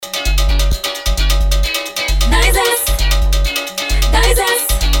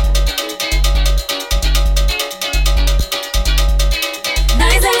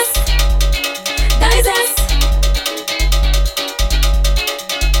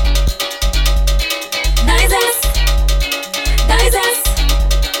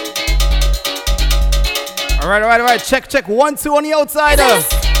Alright. Check. 1, 2 on the outside.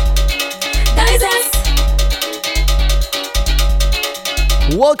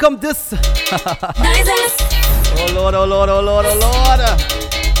 Welcome this. Oh Lord.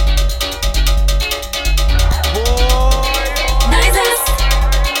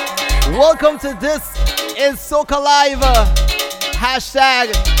 Welcome to This Is Soca Live.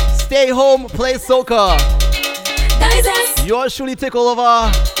 Hashtag stay home, play soca. Yours truly take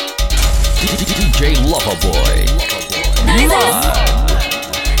over. DJ Loverboy.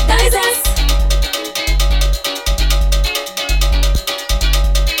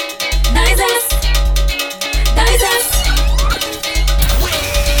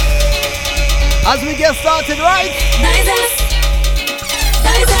 As we get started, right?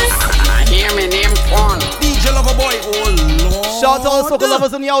 Hear me name Quan. DJ Loverboy, oh Lord. Shout out to all soca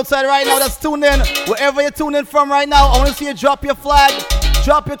lovers on the outside right now that's tuned in. Wherever you're tuned in from right now, I want to see you drop your flag.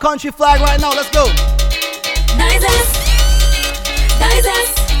 Drop your country flag right now. Let's go.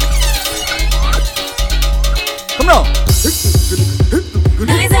 Come on.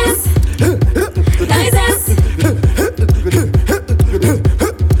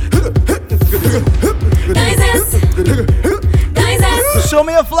 Show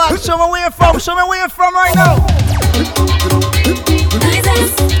me a flag. Show me where you're from. Show me where you're from right now.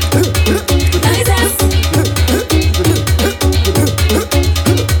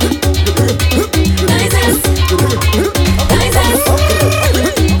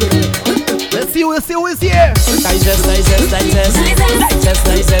 Let's see who is here. Digest.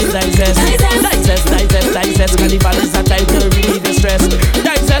 Carnival is a time to relieve the stress.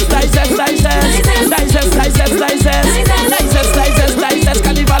 Digest.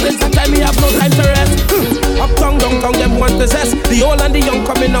 Carnival is a time we have no time to rest. Uptown, downtown, them want to zest. The old and the young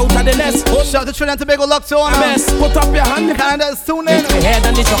coming out of the nest. Shout to Trinidad and Tobago, locked on. Put up your hand. Canada is tuning in. The head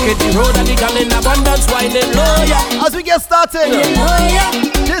and the chocolate, the road and the gal in abundance, winding low, yeah. As we get started,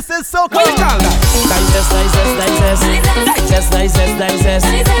 this is Soca. What you call that? Digest.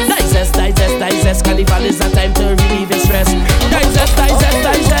 Carnival is a time to relieve the stress. Digest.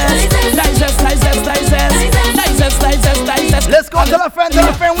 Let's go, tell a friend, we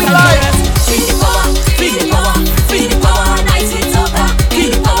live. Feel the power, night in Soca.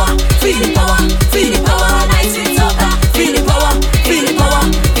 Feel the power, night in Soca. Feel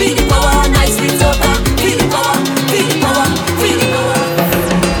the power, night in Soca. Feel the power.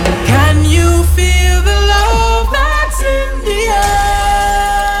 Can you feel the love that's in the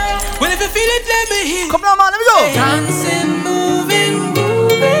air? Well, if you feel it, let me hear. Come on, man, let me go. Dancing, moving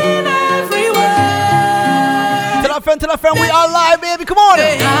everywhere. Tell a friend, we are live, baby. Come on.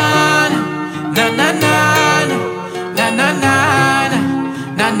 Na na na na na na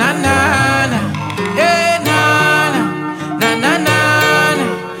na na na na. Hey na na na na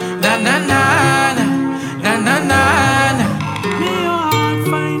na na na na. May your heart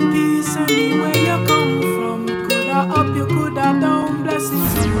find peace anywhere you come from. Coulda up, you coulda down.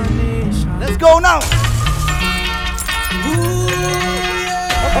 Blessings on my nation. Let's go now. Ooh,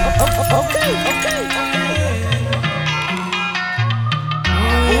 yeah. Okay.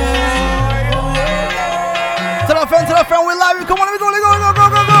 Tell a friend, we live. Come on, let me go.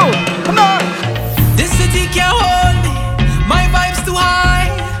 Come on. This city can't hold me. My vibe's too high,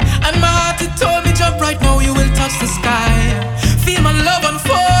 and my heart it told me jump right now. You will touch the sky. Feel my love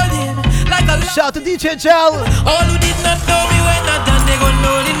unfolding like a. Shout to DJ Gel. All who did not know me when not done, they gon'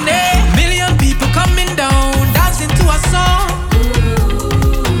 know the name. Million people coming down, dancing to a song.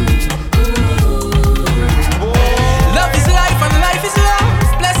 Love is life and life is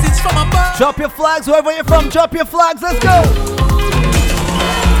love. Blessings from above. Drop your flags, wherever you're from. Drop your flags. Let's go.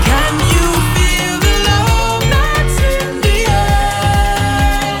 Can you feel the love that's in the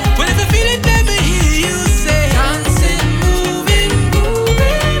air? Well, if you feel it, let me hear you say. Dancing, moving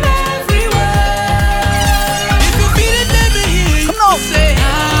everywhere. If you feel it, let me hear you say.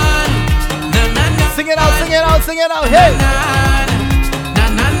 Na na na. Sing it out. Hey.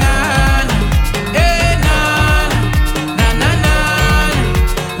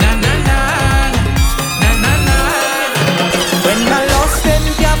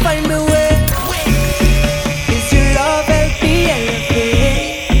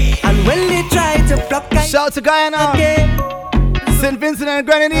 Shout out to Guyana, St. Vincent and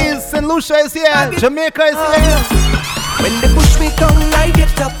Grenadines, St. Lucia is here, Jamaica is here. When they push me down, I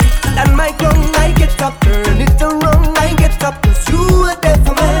get up, and my ground, I get up, turn it around, I get up, 'cause you are there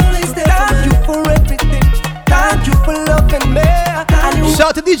for me. Thank you for everything, thank you for loving me. Shout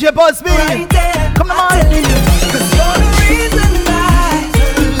out to DJ Busby, right there, come on, I'm telling you, 'cause you're the reason I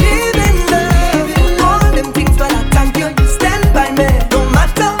live in love. All them things, but I thank you, you stand by me. No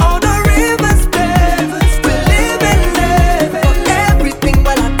matter all the rivers, will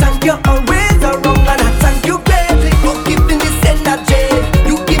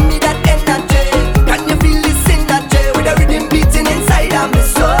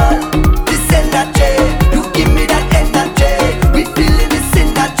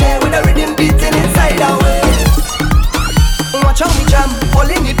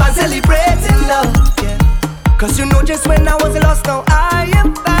lost, now I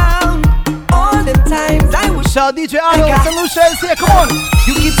am found. All the times I wish. Shout DJ Arnold, St. Lucia is here, come on.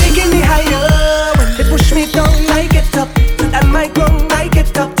 You keep taking me higher. When they push me down, I get up. And my ground, I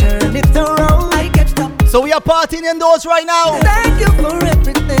get up. Turn it around, I get up. So we are partying indoors right now. Thank you for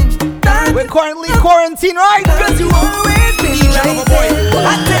everything. We're currently quarantined, right? Cause you always been right there.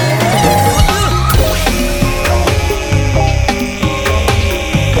 I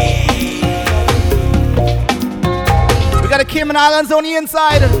We got the Cayman Islands on the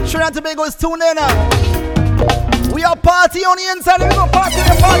inside. Trinidad and Tobago is tuned in. We are party on the inside. Let me go party,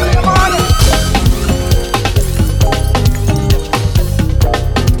 come on.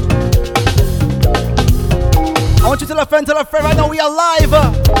 I want you to tell a friend right now we are live.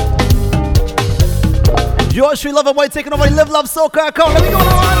 Yours truly, Lover Boy, taking over the Live Love Soca account. Let me go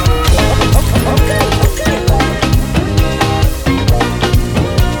on.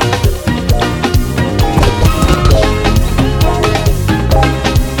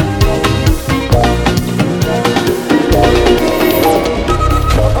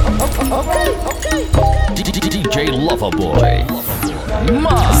 DJ Loverboy.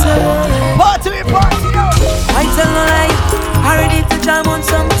 Party, yo. I tell no lie, I ready to jam on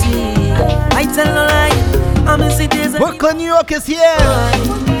something. I tell no lie, I'm in cities. Brooklyn, New York is here.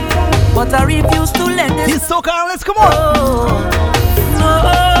 But I refuse to let this. These Soca analysts, come on. No,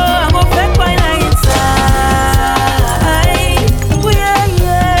 I'm offended by the inside.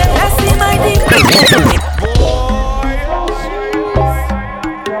 Yeah. I see my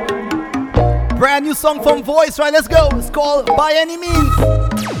deep. Brand new song from Voice, right? Let's go. It's called By Any Means.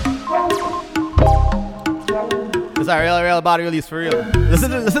 It's a real body release for real. Listen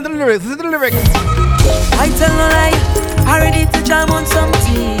to the lyrics. I tell no lie, I ready to jam on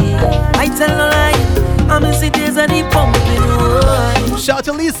something. I tell no lie, I'm in cities and the pumping. Shout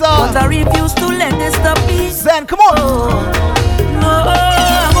to Lisa. But I refuse to let this stop me. Zen, come on. No,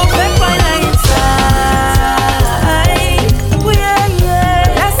 I'm offended by the inside.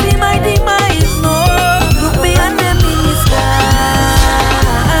 Yeah. I see my demise, no. Look beyond them in the sky.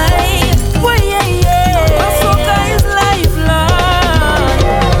 Yeah. My soca is lifelong.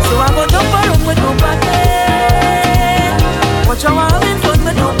 So I go jump around with no pattern. Watch how I'm having fun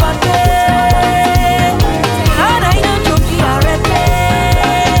with no pattern. And I don't joke already.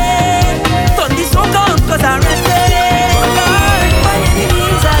 Turn this soca on cause I ready. By any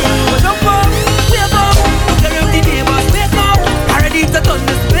means I go jump up, wake up. Look around the neighbors, wake up. I ready to turn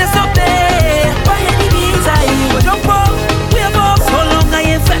this place up there. By any means I go jump up, wake up. So long I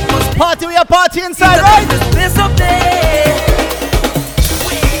ain't fat must Party, we are party inside, right? this place up there.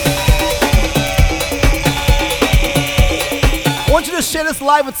 I want you to share this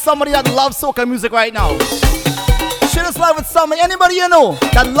live with somebody that loves soca music right now. Share this live with somebody, anybody you know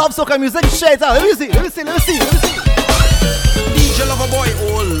that loves soca music. Share it out. Let me see. DJ Loverboy,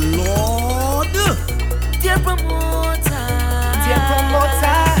 oh Lord. Dear promoter,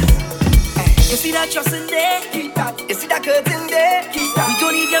 you see that trust in there? keep that. You see that curtain there? Keep that. We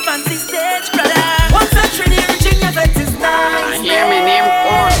don't need your fancy stage, brother. Once a Trinity reaching your vet is I nice. hear me name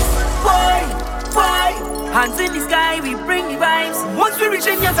Corn. Boy. Hands in the sky, we bring the vibes. Once we reach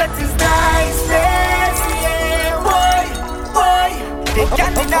in your vet is nice. Yeah. Boy. They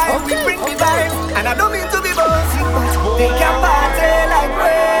can't deny we bring the vibe. And I don't mean to be bossy, but they can party like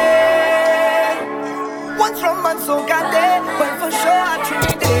rain. Once from Mansoka Day, but for sure at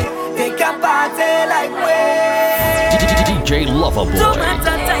Trinity, they can party like rain. DJ Don't Loverboy.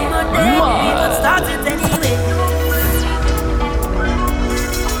 matter time or day, we can start it anyway.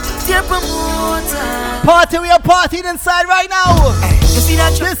 Dear promoter, Party, we are partying inside right now. you see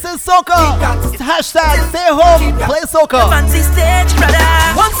that trust This is soca. It's hashtag stay home, play soca. fancy stage, brother.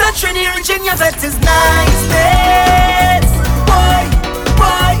 Once a Trinity reaching your vet is nice. Boy.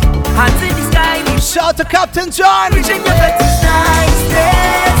 Hands in the sky, we Shout to Captain John. reaching your vet is nice.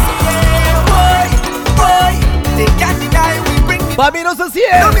 Boy. They can't deny we bring the Barbados is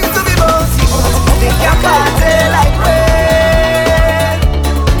here. don't mean to be bossy, but they can party like rain.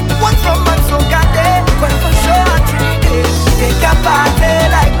 One from Mansoka Day, but for sure at Trinity, they can party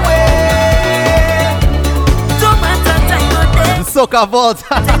like rain. don't matter time or day. The soca vault.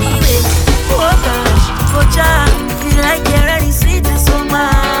 Anyway, oh gosh, oh Jah, feel like you're ready, sweet and so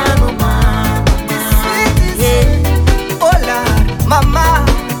man, oh man, yeah. Oh Lord, Mama,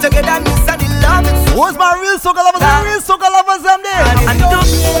 together me and the love it's Who's my real soca lovers? The real soca lovers them there. And don't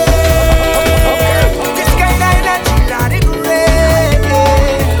this kind of energy, Lord, it great.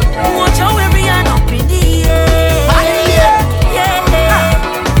 watch how we are up in the air.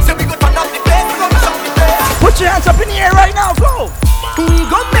 Yeah. So we go turn up the place, we go turn up the place. Put your hands up in the air right now. Go. We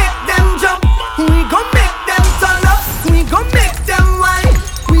gon' make them jump. We gon' make them turn up. We gon' make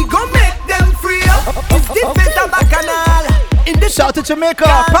to Jamaica.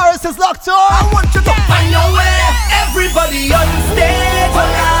 Paris is locked on. I want you to find your way. Everybody on stage,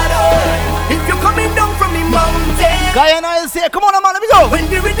 if you're coming down from the mountain, Guyana is here. Come on, man, let me go. when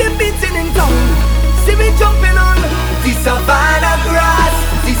the rhythm beating in town, see me jumping on the savannah grass,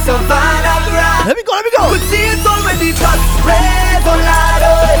 the savannah grass. Let me go, let me go. Could see it already just red, oh Lord,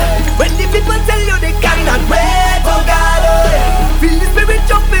 oh. When the people tell you they cannot wait, oh God, oh. Feel the spirit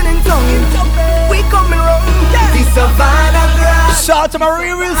jumping in town. We coming round, the savannah grass. Shout out to my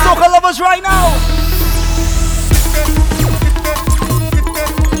real soca lovers right now.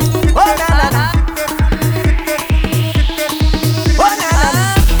 Oh, na, na, na. Oh, na, na, na.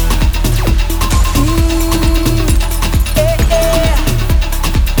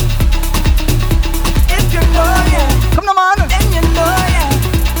 If you know, yeah, Come on, man. then you know, yeah.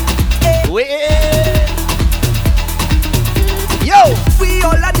 Wait. Yo. We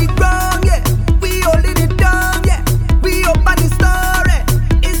all at the ground, yeah. We all in it down, yeah. We up on the story.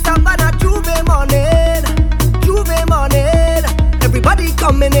 It's Savannah Juve morning, Juve morning. Everybody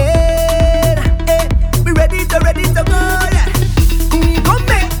coming in. We ready to go, yeah. We gon'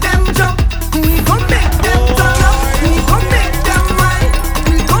 make them jump. We gon' make them turn up. We gon' make them wine.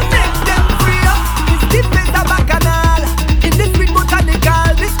 We gon' make them free up. It's the place of Bacchanal. In the street botanical,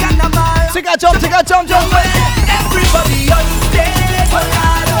 this carnival. Take a jump. Everybody on stage, oh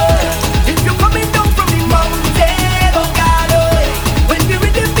God, oh. If you're coming down from the mountain, oh God, oh. When the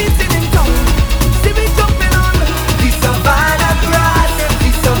rhythm beating in town, see me jumping on the savannah grass, the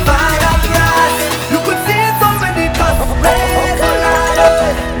savannah grass. You could see it already cause red, oh God, oh.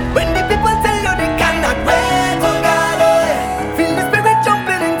 When the people tell you they cannot wait, oh God, oh. Feel the spirit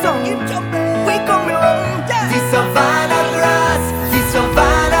jumping in town, we coming round, the savannah grass, the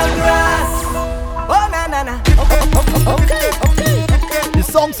savannah grass. Oh na na na. Okay. This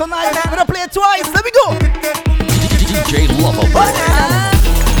song so nice. I'm gonna play it twice. Let me go. DJ Loverboy.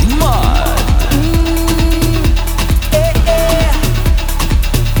 Mud.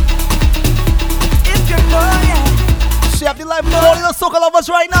 If you know, yeah. Share the live with all the soca lovers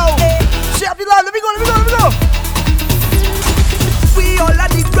right now. Share the live. Let me go. We all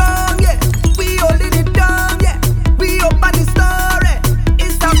at the ground, yeah. We all in it down, yeah. We up on the story.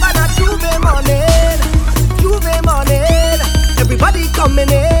 It's Savannah Juve morning, Juve morning. Everybody coming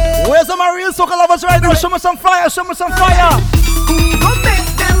in. Where's all my real soca lovers right now? Show me some fire. We gon' make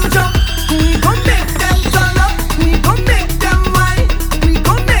them jump. We gon' make them turn up. We gon' make them wine. We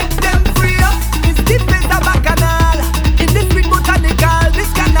gon' make them free up. It's the place of Bacchanal. In the street botanical,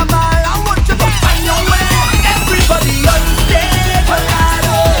 this carnival. I want you to find your way. Everybody on stage, oh God,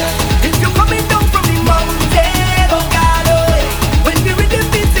 oh. If you're coming down from the mountain, oh God, oh. When the rhythm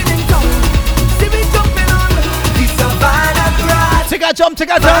beating in town, see me jumping on the savannah grass. Take a jump.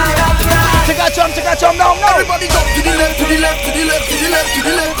 No. Everybody jump to the left, to the left, to the left, to the left, to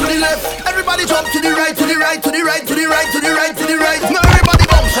the left, to the left. Everybody jump to the right, to the right, to the right, to the right, to the right, to the right. Now everybody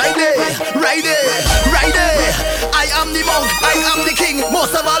bounce right there, right there, right there. I am the monk, I am the king.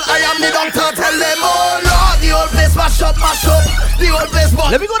 Most of all, I am the doctor. Tell them, oh Lord, the whole place mash up. The whole place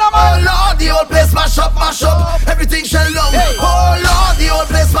burn. Let me go now, Oh man. Lord, the whole place mash up. Everything shall down. Oh Lord, the whole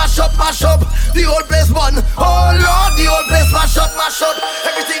place mash up. The whole place burn. Oh Lord, the whole place mash up.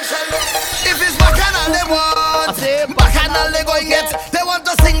 Everything shall down. If it's Bacchanal they want, Bacchanal they going get. They want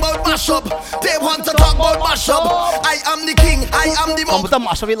to sing about mash up. They want to talk about mash up. I am the king, I am the Come monk. with the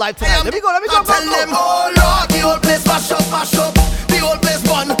mash of your life tonight. Let me go. I tell them, oh Lord, the whole place mash up. The whole place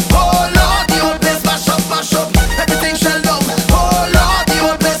burn. Oh Lord, the whole place mash up. Everything shall down. Oh Lord, the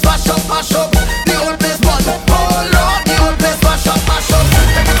whole place mash up. The whole place burn. Oh Lord, the whole place mash up.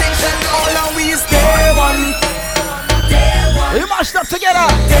 Everything shall down. All now we stay one. We mashed up together.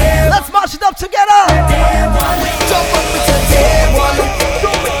 Let's mash it up together. Jump up with your day one.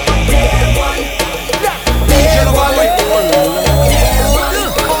 Day one.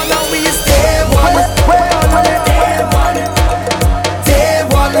 All now we stay one. Day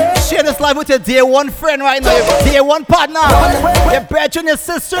one. Share this live with your day one friend right now. Your day one partner. Your brethren, your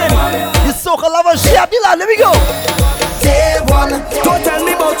sister. Your soca lovers. Share the live. Let me go. Day one. Don't tell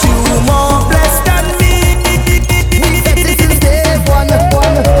me about you, more blessed than me. This is day one.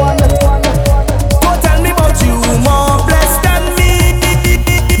 Don't tell me about you, more blessed than me.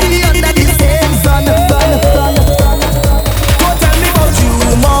 Under the same sun. Don't tell me about you,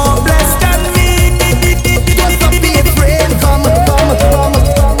 more blessed than me. Just don't be afraid. Come.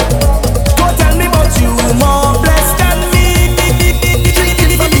 Don't tell me about you, more blessed than me.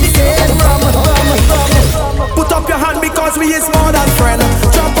 Drinking from the same rum. Put up your hand because we is more than friends.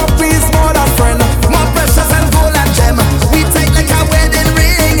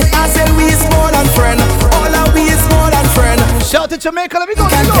 Jamaica, let me go.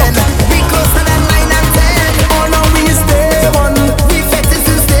 We close to that 9 and 10. Oh no, we stay one. We fix it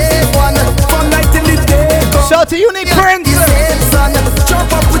since day one. From night till the day come. Shout to Unique Prince. The same son.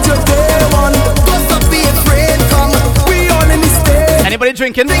 Jump up with your day one. Don't stop be afraid, come. We all in the state. Anybody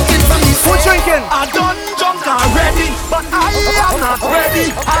drinking? Drinking from the Who's drinking? I done drunk already, but I am not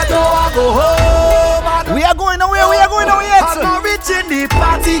ready. I don't want to go home. We are going nowhere. We are going nowhere yet. I'm not reaching the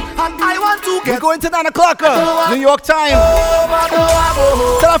party, and I want to We're get going to 9 o'clock. New York time. home. I don't want to go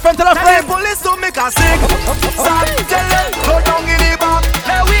home. Tell a friend, tell a Tell friend. the police to make us sick. Sam, tell them, go down in the back.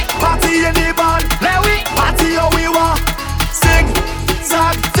 Let we party in the band. Let we party how we want. Sing,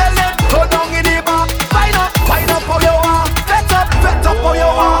 Sam, tell them, go down in the back. Wind up how you want. Fet up how you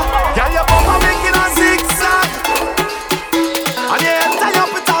want. Yeah, your mama making a zigzag. And you tie up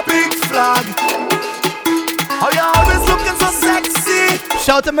with a big flag. How you always looking so sexy.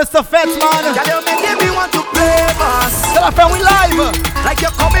 Shout to Mr. Fetz, man. Yeah, you making me want to play bass. Tell a friend we live. Like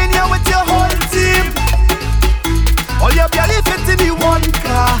you're coming here with your whole team. All your belly fit in the one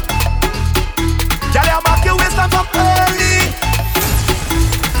car. Girl, you back your waist up early.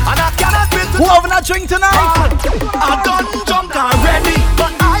 And I cannot wait to Who have not drink tonight? I done drunk already,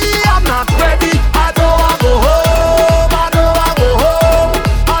 but I am not ready. I don't want to go home. I don't want to go home.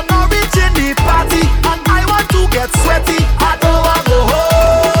 I'm not reaching the party, and I want to get sweaty. I don't want to go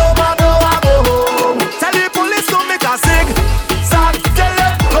home. I don't want to go home. Tell the police to make a sig. Start tell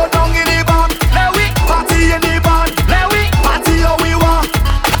them go down in the band. Let we party in the band. Let we party how we want.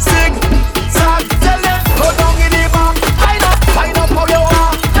 Sing, start tell them go down in the band. Find up how you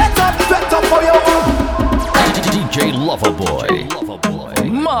want. Fet up how you want. DJ Loverboy.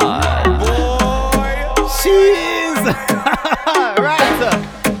 Mud. Jeez. Right.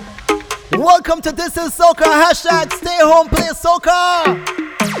 Welcome to This Is Soca. Hashtag stay home, play soca.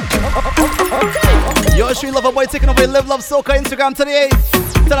 Yours truly, Loverboy, taking over Live Love Soca Instagram today.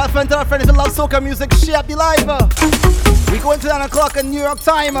 Tell a friend if you love soca music, share the live. We go into 9 o'clock in New York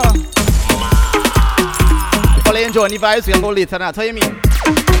time. If you enjoy any vibes, we can go later now. Tell you me.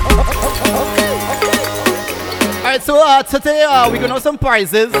 Alright, so today we're gonna have some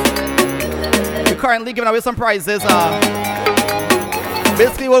prizes. We're currently giving away some prizes.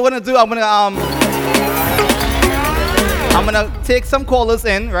 Basically, what we're gonna do, I'm gonna take some callers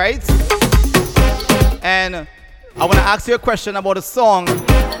in, right? And I wanna ask you a question about a song.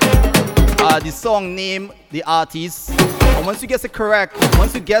 The song name, the artist. And once you guess it correct,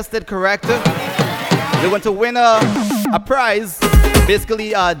 you're going to win a prize.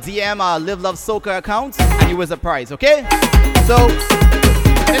 Basically, DM Live Love Soca account, and you win a prize. Okay? So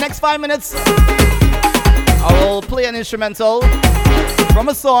in the next 5 minutes, I will play an instrumental from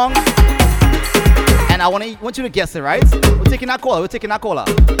a song, and I want you to guess it, right? We're taking that caller.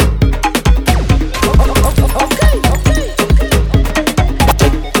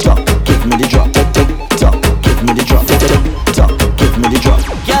 Give me the drop. Give me the drop. Give me the drop.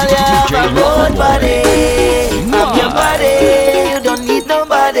 Girl, you have a good body. Have your body. You don't need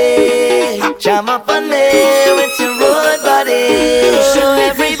nobody. Jam up on me with your road body. Show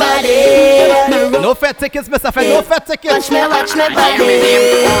everybody. No fat tickets, Mr. Fed. No fat tickets. Watch me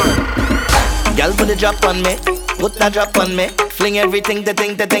body. Girl, put a drop on me. Put that drop on me. Fling everything, the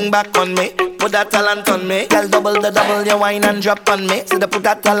thing back on me. Put that talent on me. Girl, double your wine and drop on me. So they put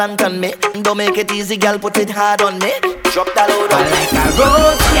that talent on me. Don't make it easy, girl, put it hard on me. Drop that load on me. Like a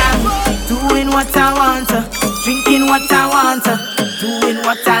road gang, doing what I want, drinking what I want, doing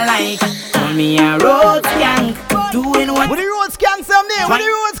what I like. Call me a road gang, doing what. What do you want, skank someday?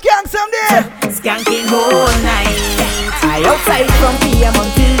 Skanking whole night. I outside from PM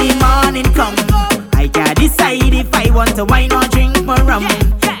until the morning come. I can decide if I want to wine or drink more rum.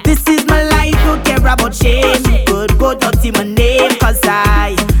 This is my life, don't care about shame. Good, go dirty my name, cause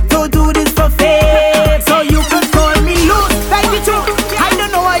I don't do this for fame. So you can call me loose, like the truth. I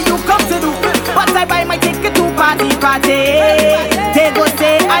don't know what you come to do, but I buy my ticket to party. They go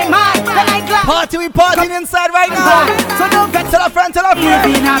say I'm mad, then I clap. Party, we partying inside right now. So don't get Tell a friend.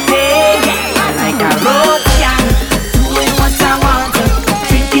 living happy, like a road gang. Doing what I want,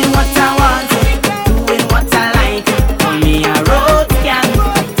 drinking what I want, doing what I like. Call me a road gang.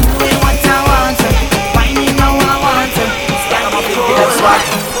 Doing what I want, finding how I want.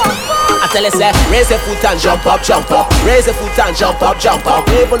 I tell you, say, raise your foot and jump up. Raise your foot and jump up.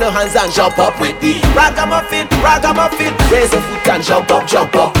 Wave on your hands and jump up with me. Ragamuffin. Raise your foot and jump up.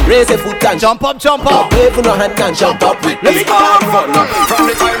 Raise your foot and Jump up. wave on your hand and jump up with me. From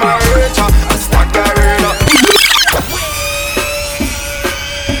the time I reach I stack the arena.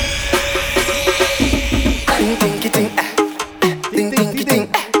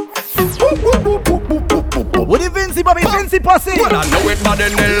 What do you Vincy, Bobby? Vincy Posse. better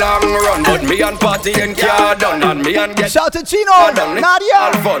than the long run. But me and party and car done, and me and get shout to Chino, Nadia.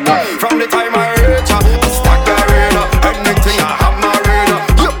 All fun. From the time I reach the stack arena, anything I have marina.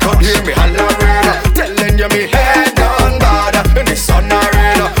 You could hear me hollering, telling you me head on bad. In the sun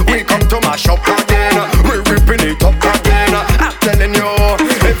arena, we come to my shop again. We ripping it up again. I'm telling you,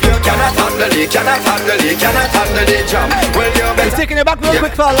 if you cannot handle it, cannot handle the jam. Well, you better. He's taking it back real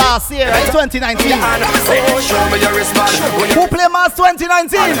quick for last year, right? 2019. Show me your wristband. Who play Mass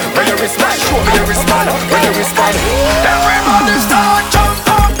 2019? When you respond, show me your wristband. When you respond, everybody start jump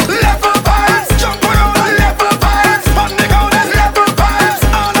up, level vibes, jump around the level vibes, on the ground is level vibes,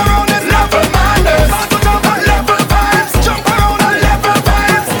 all around is level man. Start to jump on level vibes, jump around the level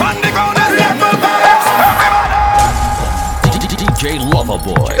vibes, on the ground is level vibes. DJ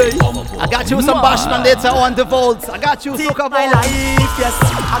Loverboy. I got you some Bashman later on the vaults. I got you Soca my Vault. life, yes.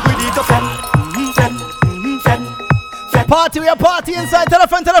 I'm ready to Party, we are party inside. Tell a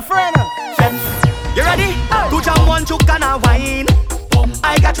friend, tell a friend. You ready? To jam one chook and a wine.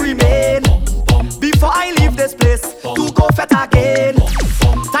 I got to remain before I leave this place to go fet again.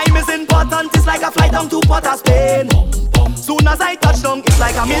 Time is important, it's like a flight down to Port of Spain. Soon as I touch down, it's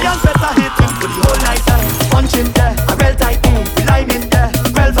like a million sets are hitting for the whole night time. Punch in there, a real tight we lime in there,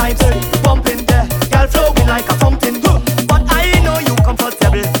 well vibes pump in there, girl flowing like a fountain. But I know you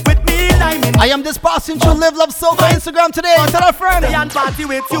comfortable with me liming. I am just passing through Live Love Soca Instagram today. Tell a friend. And party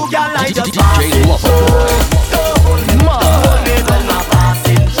with you, girl, I just DJ Loverboy.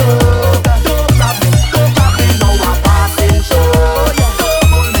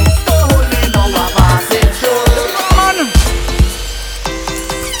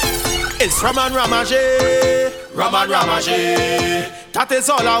 It's Raman Ramajé, Raman Ramajé. That is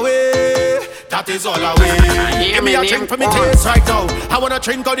all away, that is all away. Give me a drink for me taste right now. I wanna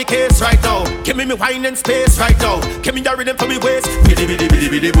drink out the case right now. Give me wine and space right now. Give me the rhythm for me waist. Biddy biddy biddy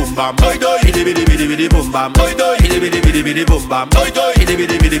biddy boom bam. Boy doy. Biddy biddy biddy biddy boom bam. Boy doy. Biddy biddy biddy biddy boom bam. Boy doy. Biddy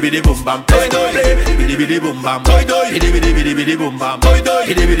biddy biddy biddy boom bam. Boy doy. Biddy biddy boom bam. Boy doy. Biddy biddy biddy biddy boom bam. Boy doy.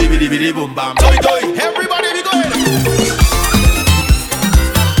 Biddy biddy biddy biddy boom bam. Boy doy. Everybody be going.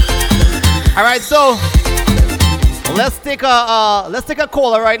 All right, so let's take a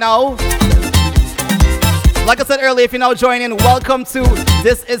caller right now. Like I said earlier, if you're now joining, welcome to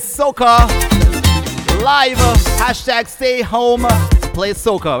This Is Soca Live. Hashtag stay home, play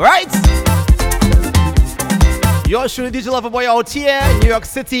soca, right? Yours truly, DJ Loverboy out here, New York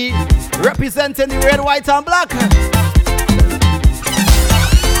City, representing the red, white, and black.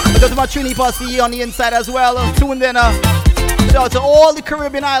 I got my Trini Posse on the inside as well, tuned in. Shout out to all the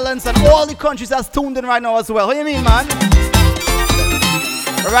Caribbean islands and all the countries that's tuned in right now as well. What do you mean, man?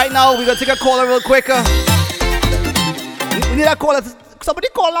 Right now, we're gonna take a caller real quick. We need a caller. Somebody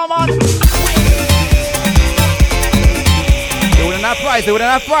call now, man. They wouldn't have prize. They wouldn't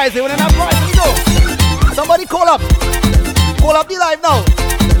have prize. They wouldn't have prize. Here we go. Somebody call up. Call up the live now.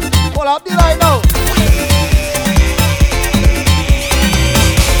 Call up the live now.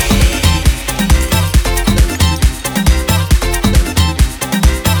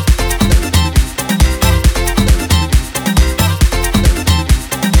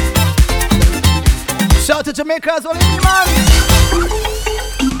 Shout to Jamaica as well, man.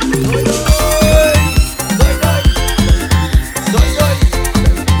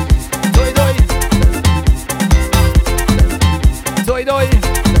 Doi doi.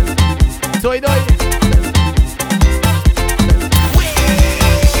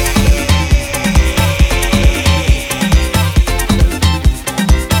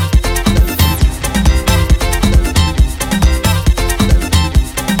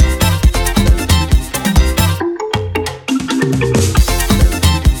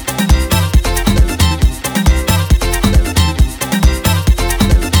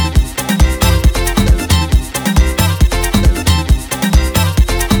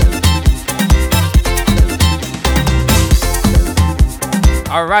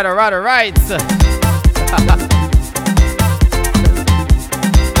 All right.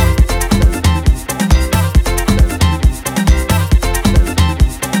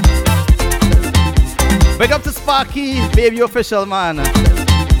 Big up to Sparky, baby official, man.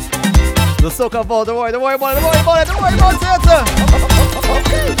 The Soca Vault, don't worry about it.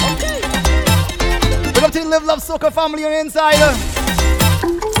 Okay. Big up to the Live Love Soca family on the inside.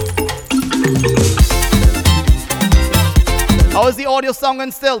 How is the audio sounding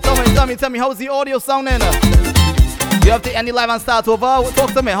still? Tell me, how's the audio sounding? You have to end the live and start over.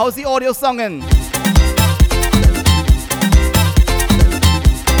 Talk to me, how's the audio sounding?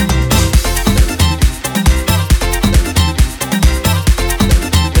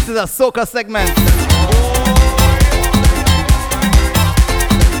 This is a soca segment.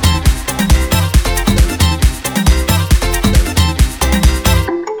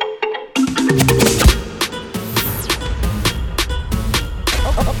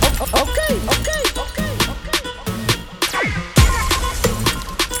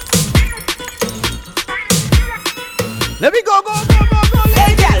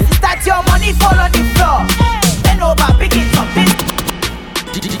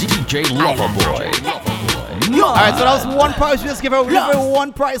 DJ Loverboy. Alright, so that was one prize. We just give her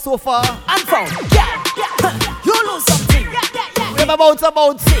one prize so far. And from, you lose something. We have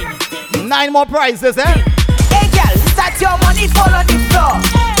about 9 more prizes, eh? Hey girl, that's your money fall on the floor.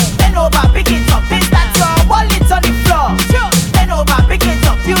 Bend over, pick it up. It's that your wallet on the floor. Bend over, pick it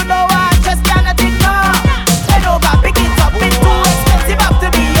up. You know I just cannot ignore. Bend over, pick it up. It's too expensive up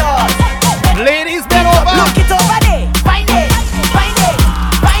to be yours. Ladies, bend over. Look it over there. Find it, find it,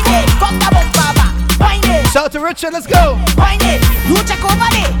 find it. Come down, Baba. Find it. Shout to Richard, let's go. Find it. You check over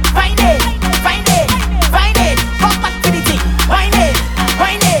there. Find it, find it, find it. Come back to the thing. Find it,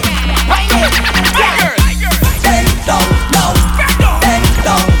 find it, find it. Yeah. Bend down, now. Bend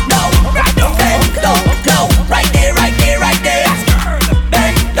down, now. Bend down, now. Right there, right there, right there.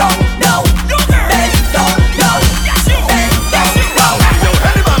 Bend down, now. Bend down, now. Bend down, now. Yo,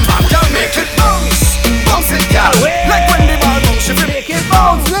 any man back, y'all make it bounce. Bounce it, y'all. Like when the ball bounce, if you make it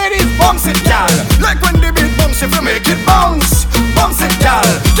bounce. Ladies, bounce it, y'all. Like when the beat bounce, if you make it bounce. Bounce it, y'all.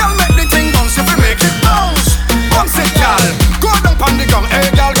 Y'all make the thing bounce, if you make it bounce. Bounce it, y'all. Go down pon the gong, hey,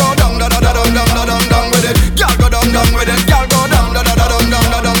 y'all go down, da da da down, down, down, down, down with it. Y'all go down, down with it. Y'all go down, da da da down, down,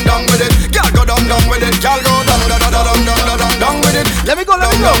 down, down with it. Y'all go down, down with it. Y'all go down, da da da down, down, down, down with it. Let me go, let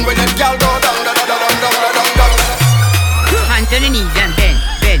me go. Down with it. Y'all go down, da da da down, down, down, down. Hand to the knees and bend,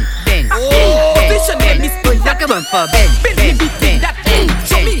 bend, bend. Position let me spin like a bumper. Bend, bend, bend, bend.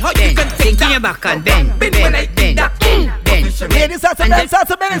 Show me how you can take that. Your back and bend, bend, bend, bend. Ladies, that's a bend,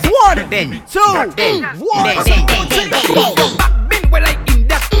 that's a bend. It's 1, 2, 1. Bend well like in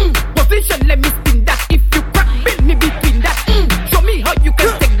that position. Let me spin that. If you crack, bend me between that. Show me how you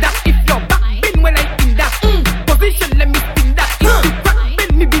can take that. If your back bend well like in that position. Let me spin that. If you crack,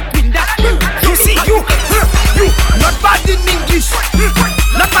 bend me between that. You see, you not bad in English,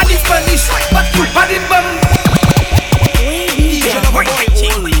 not bad in Spanish, but you bad in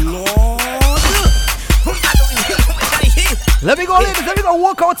Let me go, ladies. Let me go.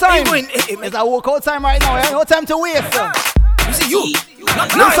 Workout time. It's a workout time right now. No time to waste. You see, you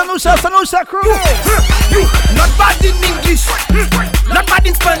Sanusha crew. You not bad in English, not bad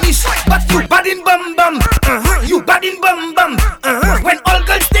in Spanish, but you bad in bum bum. You bad in bum bum. When all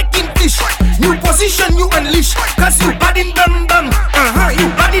girls taking fish, new position you unleash, 'cause you bad in bum bum. You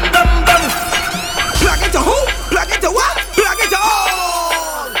bad in bum bum. Plug it to who? Plug it to what? Plug it to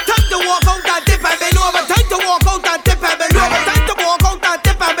all. Time to walk out and tip and bend over. Time to walk out and tip and bend over. Time to walk out and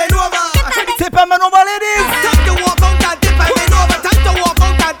tip and bend over. Tip and bend over, ladies. Time to walk out and tip and bend over. Time to walk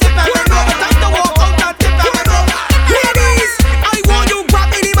out and tip and bend over. Time to walk out and tip and bend over. Ladies, I want you grab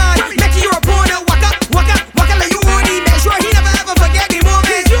any man. Make your opponent walk up like you want him. Make sure he never ever forget the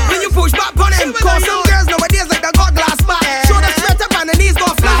moment when you push back on him. 'Cause some girls nowadays like they got glass back. Show them straight up and the knees go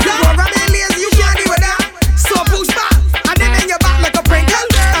flat. You go running lazy, you can't deal with that. So push back and then bend your back like a Pringle,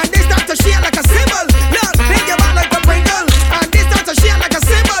 and they start to shake like a cymbal. Look, bend your back like a Pringle, and they start to shake like a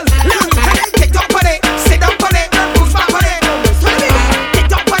cymbal. Look, and then kick up on it, sit down on it, push back on it.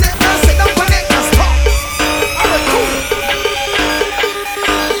 Kick up on it, sit down on it, and stop. Alright, cool.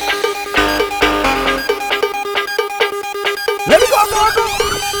 Let me go.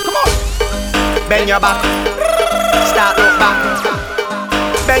 Come on. Bend your back, start look back.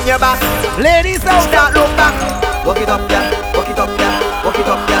 Bend your back, Ladies, now start look back. Walk it up, yeah. Walk it up, yeah. Walk it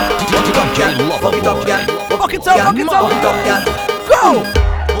up, yeah. Walk it up, yeah. Walk it up, yeah. Walk it up, walk it up. Walk it up, yeah. Go.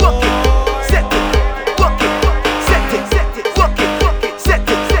 Walk it, set it, walk it, set it, set it, walk it, set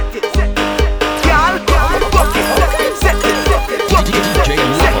it, set it, set it. Girl, walk it, set it, set it, walk it, DJ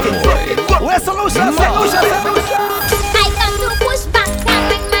Loverboy. Where's Solution? I come to push back and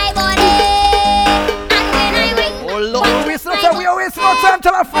bring my body. And when I ring, Oh Lord, we waste no time. We are wasting no time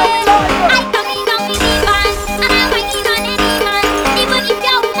till I fall. I come in on the divan and I wang it on any man. Even if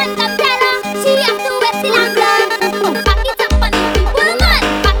your woman come tell her, she have to wet till I'm blood. Back it up on the people, man.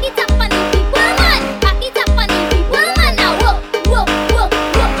 Back it up on the people, man. Back it up on the people, man. Now whoop, whoop, whoop,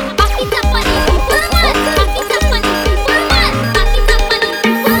 whoop. Back it up on the people, man. Back it up on the people, man. Back it up on the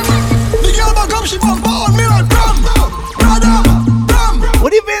people, man. The girl back up, she bump on me like drum, drum. What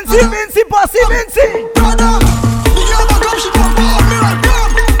do you Vinci, bossy Vinci? Brother, the girl back up, she bump on me like drum,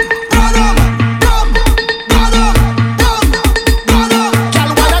 drum.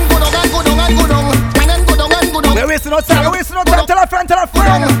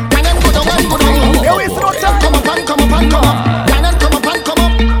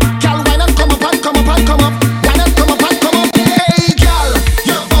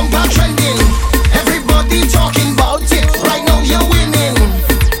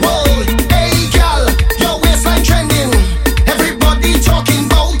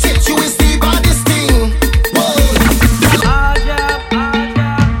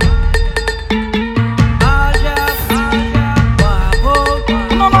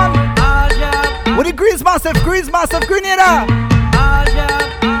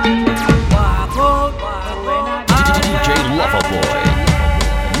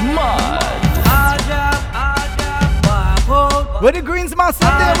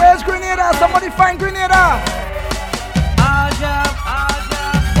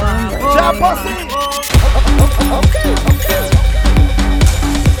 your pussy. Okay.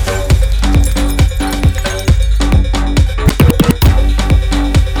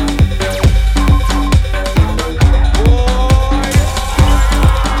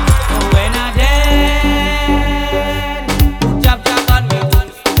 When I dead, jab on me.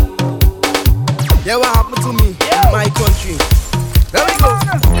 Yeah, what happened to me in my country? There we go.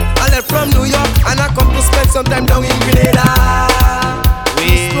 I left from New York and I come to spend some time down in Grenada.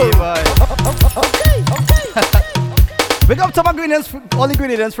 Okay. Big up to my ingredients, all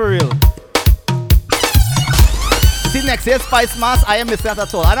ingredients for real. See, next year Spice Mass, I am missing that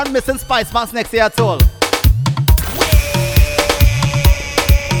at all. I'm not missing Spice Mass next year at all.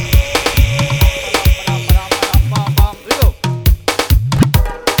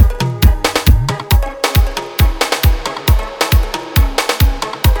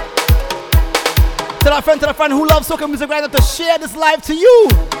 Tell a friend who loves soca music right now to share this live to you.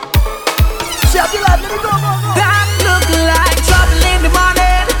 Share the live, let me go. That look like trouble in the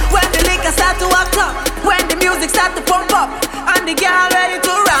morning when the liquor start to act up, when the music start to pump up, and the girl ready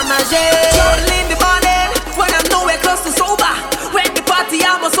to ramage. Trouble in the morning when I'm nowhere close to sober, when the party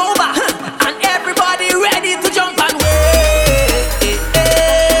almost over, and everybody ready to jump and way.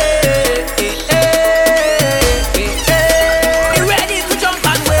 Ready to jump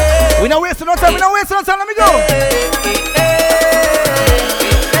and way. We not wasting no time, let me go.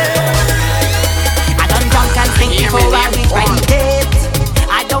 Before I reach my gate,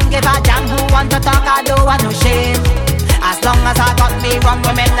 I don't give a damn who want to talk, I don't want no shame. As long as I got me run,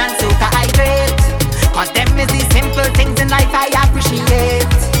 women and soca I great. Cause them is the simple things in life I appreciate.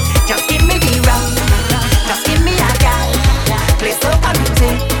 Just give me the rum, just give me a gal. Play soca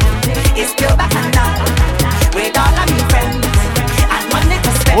music, it's pure back and down. With all of me friends, and money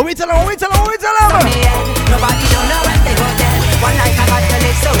to spend. What we tell them? Nobody don't know when they go there. One night I got to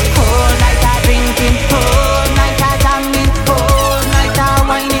live so whole night I drinking, whole night I jamming, whole night I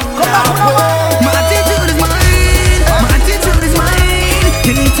whining. My attitude is mine. My attitude is mine.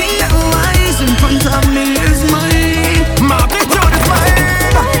 Anything that lies in front of me is mine. My attitude is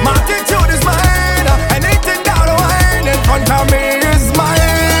mine. My attitude is mine. Anything that wine in front of me is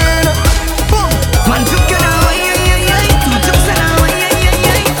mine. Boom. Man took it away, two jokes and away,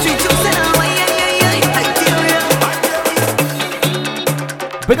 three jokes and away, I tell ya.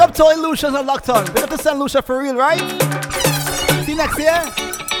 Big up to all Lucians and Lockton. Big up to St. Lucia for real, right? See you next year.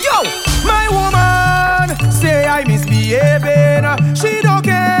 Yo, my woman say I misbehaving. She don't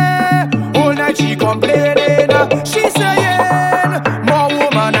care. All night she complaining. She saying more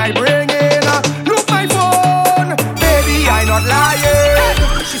woman I bring in. Look my phone, baby I not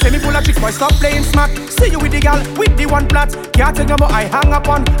lying. She say me full of tricks, boy stop playing smack. See you with the gal with the one plot. Can't take no more. I hang up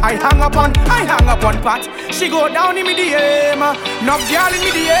on pat. She go down in me DM. No girl in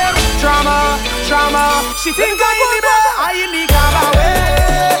me DM. Drama. She think I in the bed. I in the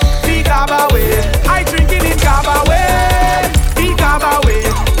Cabaret. I drinking in Cabaret. The Cabaret.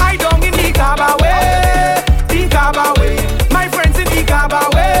 I down in the Cabaret. The Cabaret. My friends in the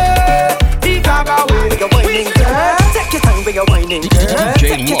Cabaret. The Cabaret. You're whining, girl. Take your time when you're whining, girl.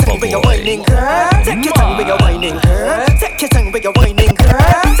 Take your time when you're whining, girl. Take your time when you're whining, girl. Take your time when you're whining, girl.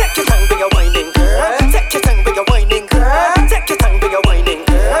 Take your time when you're whining, girl. Take your time when you're whining, girl. Take your time when you're whining,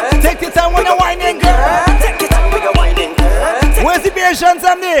 girl. Take your time when you're whining, girl. Take your time when you're whining, girl. Where's the patience,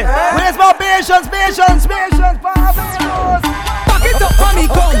 Andy? Where's my patience, Barbados? Back it up on me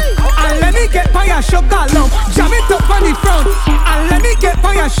come, and let me get by your sugar lump. Jam it up on the front, and let me get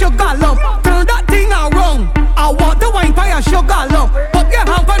by your sugar lump. Turn that thing around. I want the wine by your sugar lump. Put your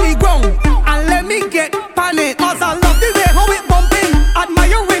hand on the ground, and let me get pan it. Cause I love the way how it bumping,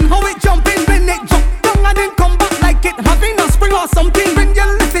 admiring how it jumping. When it jump down and then come back like it having a spring or something. When you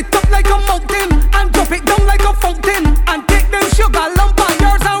lift it up like a mountain, and drop it down like a fountain, and take them sugar lump of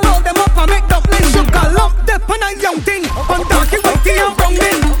yours and roll them up and make dumpling. Sugar lump, dip on a young thing, on darky whitey and brown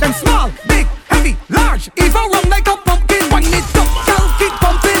in. Them small, big, heavy, large, even run like a pumpkin. Wind it up, girl, keep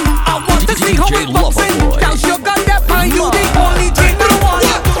pumping. I want to see how it bumps in. Girl, sugar dip and you the only thing I want.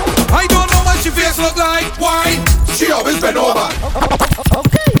 I don't know what she face look like. Why? She always been over.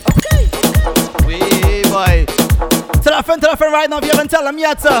 Okay. Wee boy. Tell a friend right now if you haven't tell them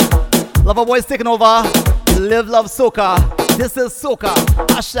yet. Lover Boy's taking over. Live Love Soca. This is Soca.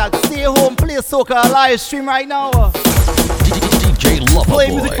 Hashtag stay home, play Soca live stream right now. DJ Loverboy. Play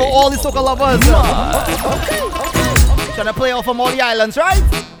music for all the Soca lovers. Okay. Trying to play off from all the islands, right?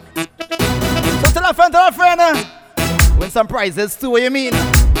 So tell a friend. Win some prizes too, what you mean?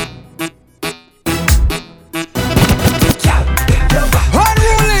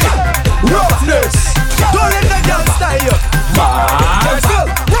 Unruly, roughness. Don't let the girl style you.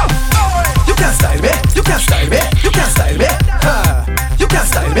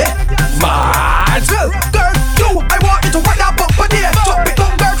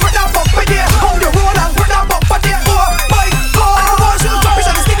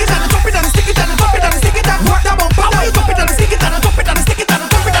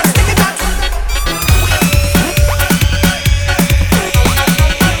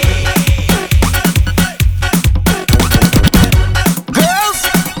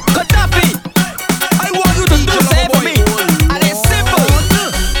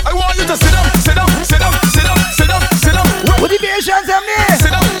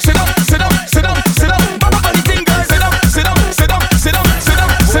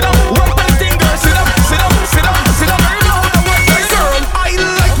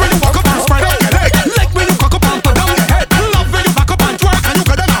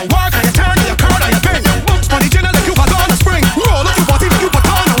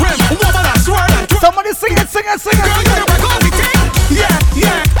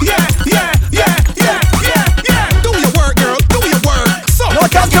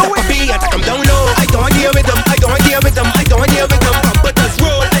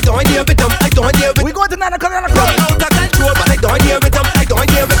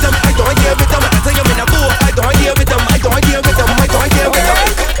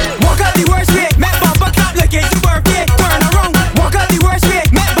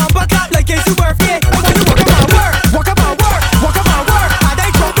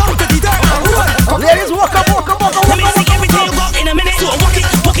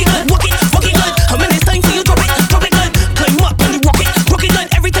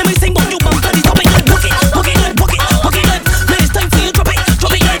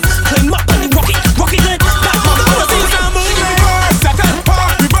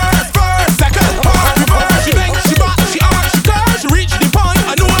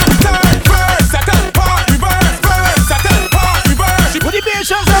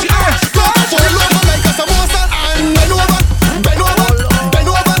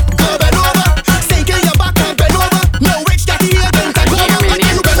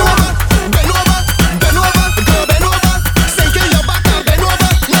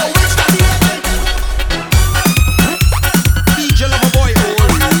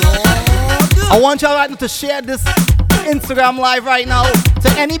 want y'all right now to share this Instagram live right now to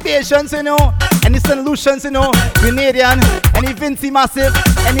any Bayesians, you know, any St. Lucians, you know, Grenadian, any Vinci Massive,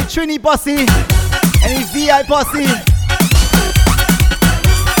 any Trini Posse, any VI Posse,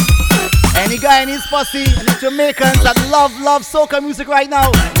 any Guyanese Posse, any Jamaicans that love soca music right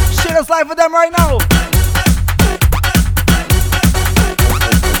now. Share this live with them right now.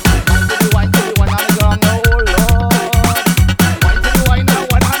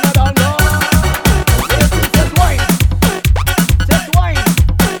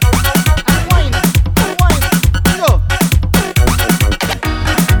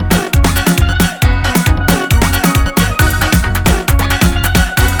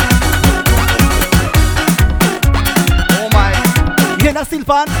 Steel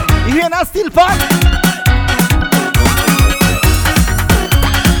pan, you hear that steel pan?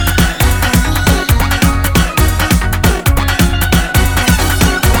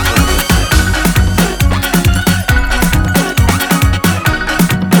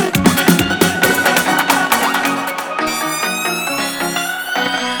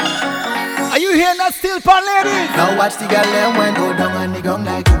 Are you hearing that steel pan, ladies? Now watch the girl them when go down on the gong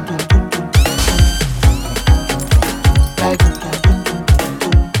like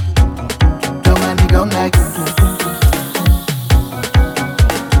gong like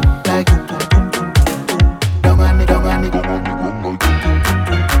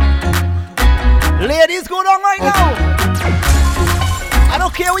ladies, go down right now. I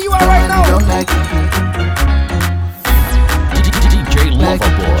don't care where you are right now. DJ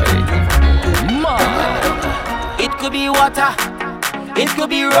Loverboy. It could be water, it could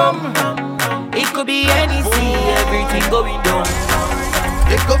be rum, it could be any sea, everything going down.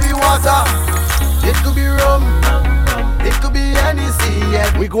 It could be water, it could be rum, it could be any sea.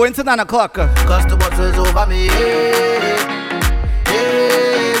 We go into 9 o'clock. Cause the bottle's over me.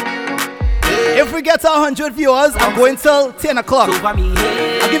 If we get 100 viewers, I'm going till 10 o'clock. I'll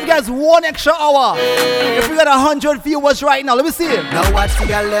give you guys 1 extra hour. If we got 100 viewers right now, let me see it. Now watch the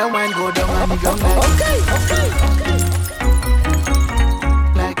girl them when go down on the gong like Okay.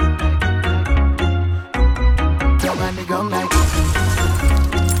 like down on the gong like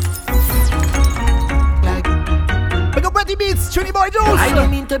Betty Beats, Trini Boy Jones. I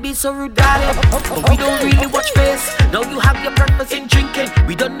don't mean to be so rude, darling, but we don't really watch face. Now you have your purpose in drinking.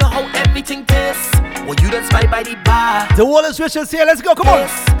 We don't know how everything tastes. Well, you don't spy by the bar. The wall is riches here. Let's go. Come on.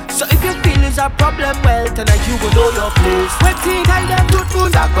 So if you feel it's a problem, well, tonight you will know your place. Waiting, I them good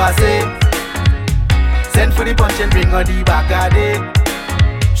food. Send for the punch and bring on the back of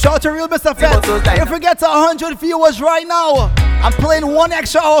it. Shout to real Mr. Fett. If we get 100 viewers right now, I'm playing 1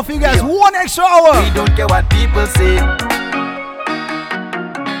 extra hour for you guys. 1 extra hour. We don't care what people say.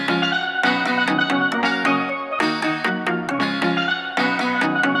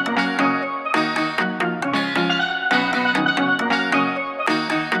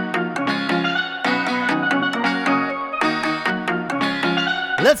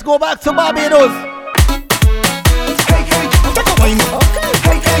 Let's go back to Barbados. Hey, hey, take a wine. Okay.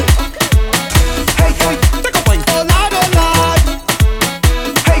 Hey, hey. Hey, hey, take a wine. Oh, Lord, oh, Lord.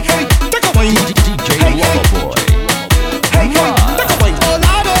 Hey, hey, take a wine. DJ Loverboy. Hey, hey, take a wine. Oh,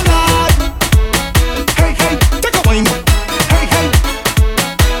 Lord, oh, Lord. Hey, hey, take a wine. Hey, hey.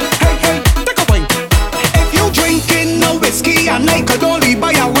 Hey, hey, take a wine. If you drinking a whiskey and I could only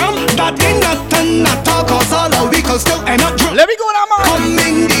buy a rum, that ain't nothing at all, cause all our vehicles still end up drunk. Let me go now, man. Come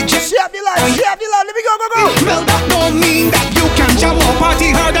in, DJ. Share the light. Let me go. Well, that don't mean that you can jam or party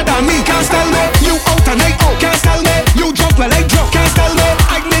harder than me. Can't tell me you out and I out. Can't tell me you drunk well I drunk. Can't tell me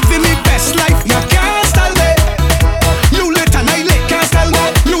I live in me best life. You can't tell me you lit and I lit. Can't tell me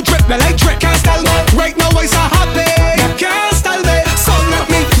you drip well I drip. Can't tell me right now I so happy. You can't tell me. So let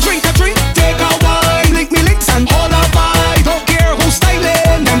me drink a drink, take a wine, link me links and all a vibe. Don't care who's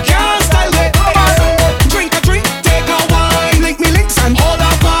styling, them can't style me. Drink a drink, take a wine, link me links and all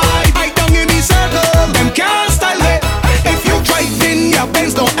a vibe. I down in the circle, them can't style me. If you drive in your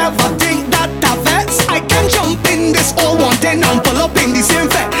Benz, don't ever think that a vets. I can jump in this 010 and pull up in the same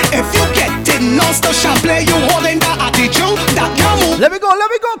vet. If you get in non-stop champagne, you holding that attitude that can move. Let me go.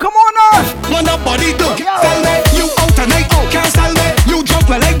 Come on now. When nobody do, tell me you out and I out. Can't tell me you drunk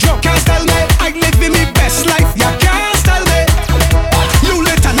well I drunk. Can't tell me I live in me best life. You can't tell me you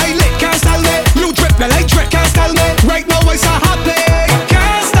lit and I lit. Can't tell me you drip well I drip. Can't tell me right now I so happy. You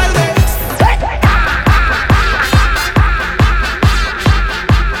can't tell me.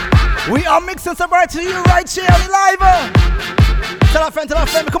 We are mixing some right to you right here live. Tell our friend.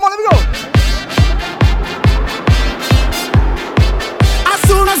 Come on, let me go. As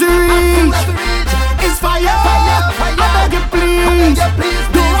soon as you reach, it's fire. I beg you please,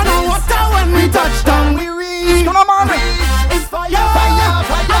 don't run on water when we touch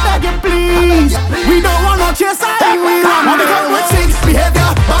chase we run. When we come with stink behavior,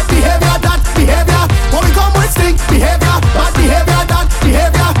 bad behavior, that behavior. When we come with stink behavior, bad behavior, that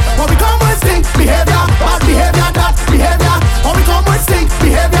behavior. When we come with stink behavior, bad behavior, that behavior. When we come with stink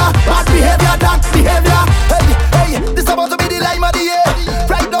behavior, bad behavior, that behavior. Hey, this about to be the lime of the year.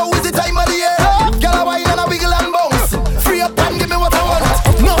 Right now is the time of the year. Get a wine and a wiggle and bounce. Free up and give me what I want.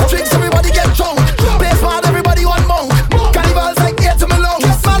 No drinks, everybody get drunk. Bass mad, everybody want monk. Carnival's like air to my lungs.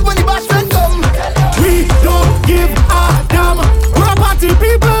 Mad when the bashman come. We don't give a damn. We're party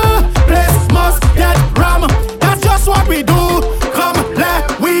people. Place must get ram. That's just what we do. Come, let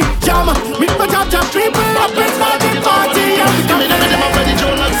we jam. We put up jam people. Up in the party.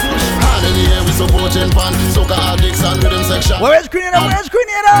 Supporting pan, soca addicts and rhythm section. Where's Grenada? Where's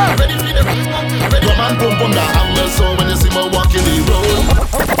Grenada? Ready for the drum and pump on the hammer. So when you see me walking the road,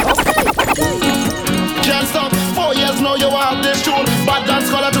 can't stop. 4 years now you have this tune. Bad dance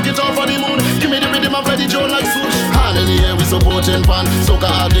scholar took it off on the moon. Give me the rhythm of Freddie Jones like swoosh. Hand in the air we supporting pan, soca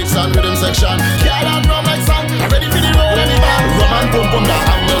addicts and rhythm section. Yeah, that drum like song. Ready for the road, anybody? Rum and pump on the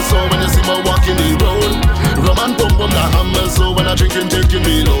hammer. So when you see me walking the road, rum and pump on the hammer. So when I drinking taking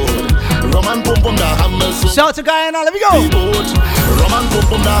me load. Rum and pump on the hammer. So shout to Guyana, let me go. Rum and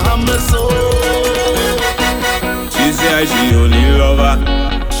pump on the hammer. So she say she only lover,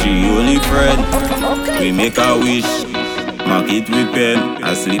 she only friend. We make a wish, mark it with pen.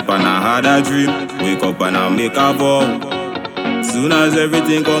 I sleep and I had a dream, wake up and I make a vow. Soon as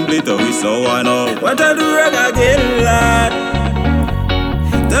everything complete, we saw one out. What I do wrong again, lad?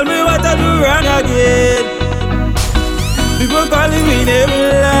 Tell me what I do wrong again. People calling me name,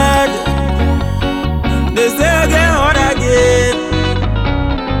 lad. They say I get hot again.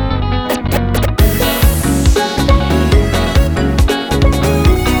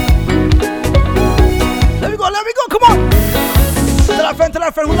 Let me go, come on. Tell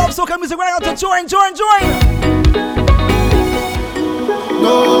our friend who loves soca music right now to join.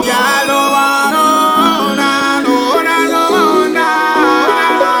 No girl, no one, no, no, no, no, no, no.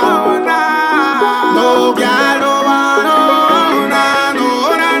 No girl, no one, no, no,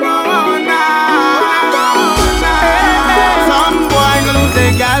 no, no, no. Some boy gonna lose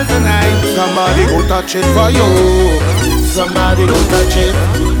their girl tonight. Somebody go touch it for you. Somebody go touch it.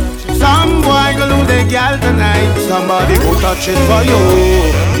 Some boy gonna lose their girl tonight. Somebody go touch it for you.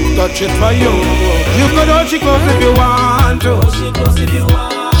 Touch it for you. You could hold she close if you want to.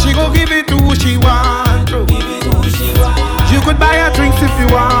 She go give it to who she want to. You could buy her drinks if you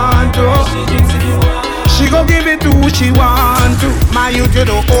want to. She go give it to who she want to. My youth, you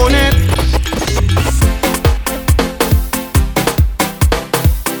don't own it.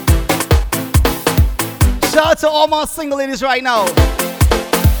 Shout out to all my single ladies right now.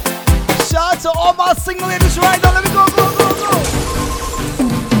 Shout out to all my single ladies right now. Let me go.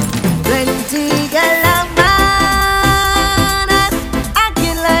 Plenty girl of man,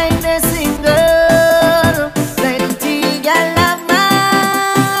 acting like they're single. Plenty girl of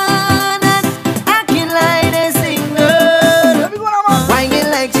man, acting like they're single. Let me go now, man. Whining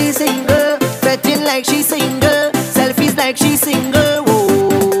like she's single, betting like she's single, selfies like she's single.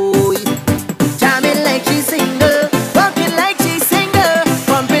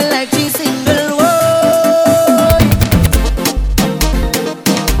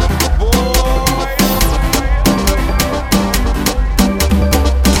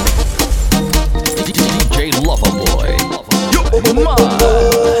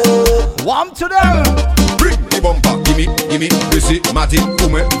 To them. Bring the bumper, gimme, Prissy, Matty,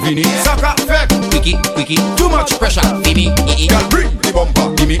 Kume, Vinny. Saka, fake, wiki, too much pressure, Vinny. Girl, bring the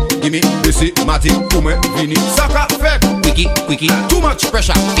bumper, gimme, Prissy, Matty, Kume, Vinny. Saka, fake, wiki, too much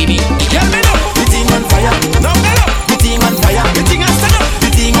pressure, Vinny. Girl, me know, the team on fire, no, the team on fire, the team on stand up, the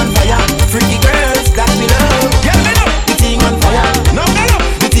team on fire, freaky girls that me love. Girl, me know, the team on fire, no,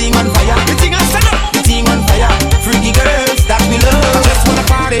 the team on fire, the team on stand up, the team on fire, freaky girls that me love. I just wanna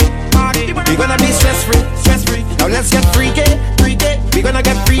party. We're gonna be stress-free. Now let's get freaky. We're gonna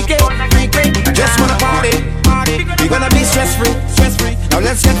get freaky. I just wanna party. We're gonna be stress-free. Now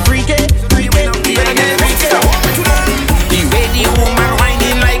let's get freaky. We're gonna get freaky. The way the woman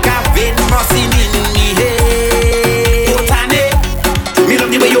whining like a vein busting in the head. Me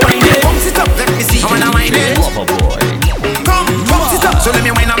love the way you whine it. Bounce it up, let me see. I wanna whine it. Come, bounce it up, so let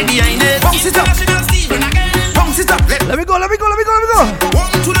me whine up behind it. Bounce it up. Bounce it up. Let me go. 1,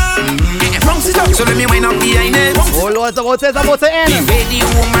 2, 3. Bounce it up, so let me wind up behind it. Oh Lord, it's about to end.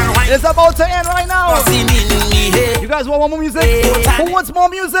 It's about to end right now. You guys want more music? Who wants more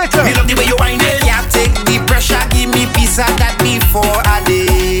music? Me love the way you wind it. Yeah, take the pressure, give me piece of that before a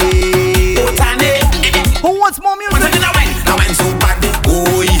day. Who wants more music? Now I'm so bad,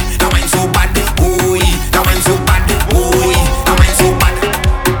 boy. Now I'm so bad, boy. Now I'm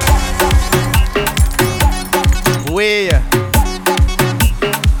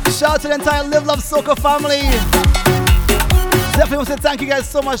Soca family. Definitely want to say thank you guys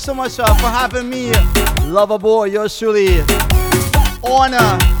so much for having me. Loverboy, yours truly.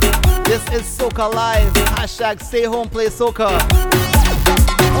 Honor. This is Soca Live. Hashtag stay home, play soca.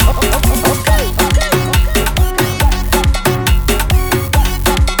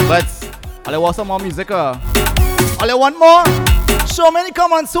 But I want some more music. I want more. Show many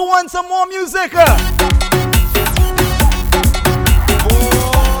comments. Who wants some more music?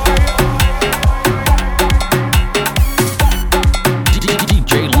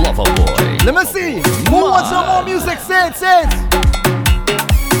 DJ Loverboy. Let me see. Who wants some more music? Say it, say it.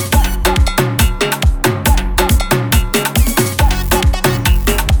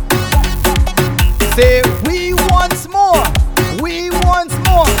 Say, we want more. We want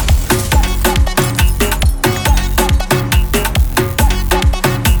more.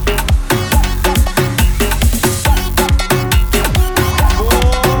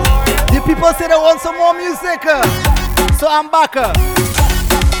 The people say they want some more music. So I'm back.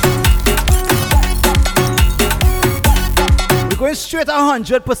 We're going straight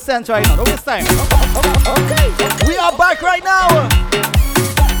 100% right now. Don't waste time. Okay. We are back right now.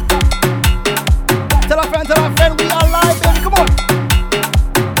 Tell a friend, we are live, baby. Come on.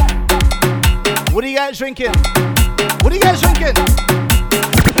 What are you guys drinking? What are you guys drinking?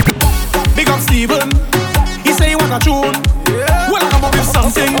 Big up Steven. He say he want a tune. Yeah. Well, I come up with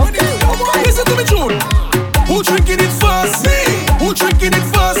something. Okay. Listen to me tune. Who drinking it first? Me. Who drinking it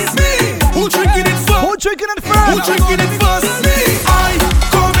first? Me. Who drinking it first? Who drinking it first? Who drinking it first? Me. I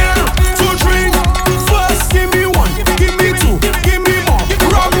come here to drink first. Give me one. Give me two. Give me more.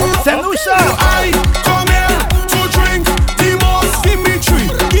 Rum. Senusha. I come here to drink the most. Give me three.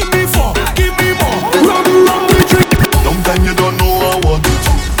 Give me four. Give me more. Rum, we drink. Long time you don't know I want it.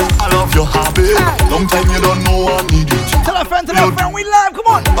 I love your habit. Long time you don't know I need it. Tell a friend, we live. Come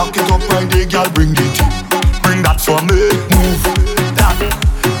on. Back it up right there, girl. Bring it. Bring that for me. Move that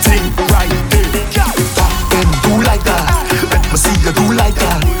thing right there. Back and do like that. Let me see you do like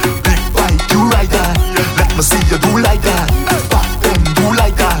that. Big bike, you right that. Let me see you do like that. Back and do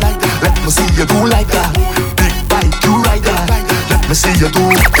like that. Let me see you do like that. Big bike, you right that. Let me see you do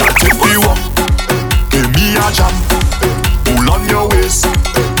that. If we walk, give me a jam. Pull on your waist.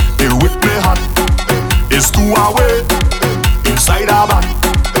 You with me hand. It's 2 away. Inside a van.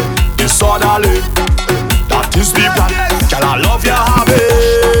 Disorderly. That is the plan. Girl, I love your habit.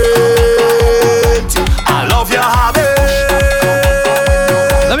 I love your habit.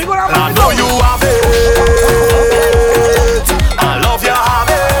 Let me go down. I know you have it. I love your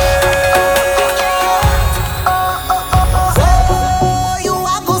habit. Oh, you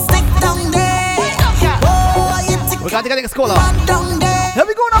are go stick down there. Oh, you tick We got to get a scola. down there. Here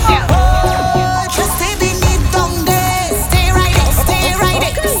we go now. Oh, just stay beneath down there. Stay right there. Stay right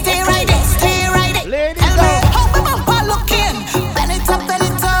there. Stay right there. Stay right there. Ladies, How my bumper looking? Bend it up, bend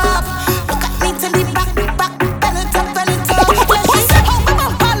it up. Look at me to the back, back. Bend it up, bend it up. How my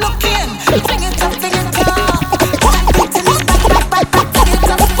bumper looking? Bring it up, bring it up. Look at me to the back, back, back. Bring it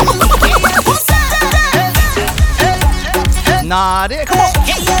up, Nah, there, come on.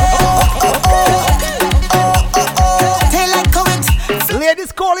 Daylight going.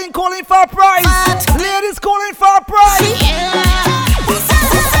 Ladies calling for a prize. Ladies calling for a prize.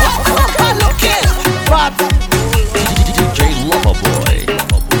 But DJ Loverboy.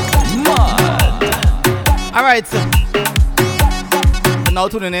 Mud. all right. So now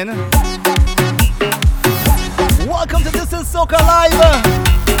tuning in. Welcome to This Is Soca Live.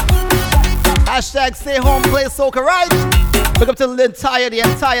 Hashtag stay home, play soca, right? Big up to the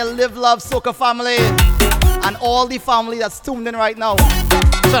entire Live Love Soca family and all the family that's tuned in right now.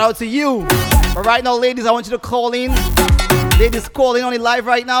 Shout out to you. But right now, ladies, I want you to call in. Ladies, call in on the live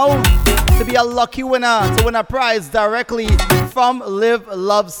right now to be a lucky winner to win a prize directly from Live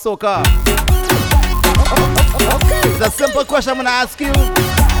Love Soca. It's a simple question I'm gonna ask you.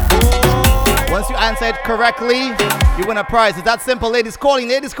 Once you answer it correctly, you win a prize. It's that simple, ladies. Calling,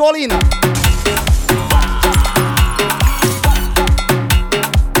 ladies, calling.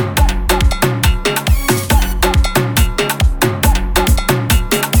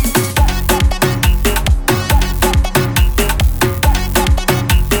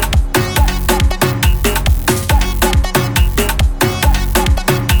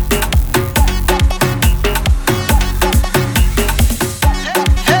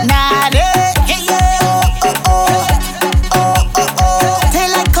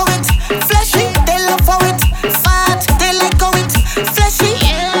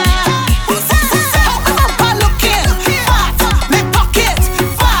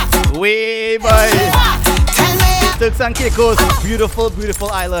 Turks and Caicos, beautiful, beautiful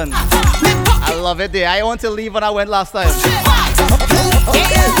island. I I love it there. I want to leave when I went last time. Only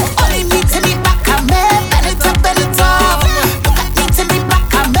me to me back and me, bend it up, bend it up. Look at me to me back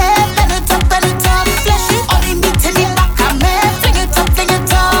and me, bend it up, bend it up. Only me to me back and me, fling it up, fling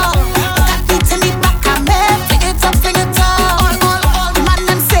it up. Look at me to me back and me, fling it up, fling it up. All the man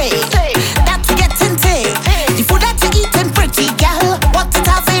them say that we getting tea. The food that you eating pretty, girl, what it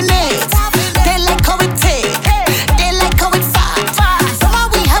has in it. They like how it tastes, they like how it fat. Somehow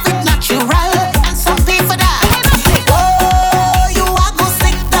we have it natural, and some pay for that. Oh, you are go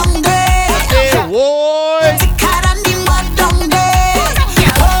sit down there. Hey, boy. Thicker than the mud down there.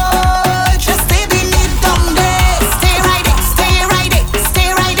 Oh, just stay beneath down there. Stay right it, stay right it,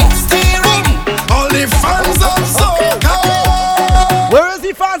 stay right it, stay right it. All the fans of soca. Where is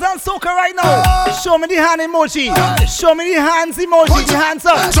the fans and soca right now? Show me the hand emoji. Show me the hands emoji. The hands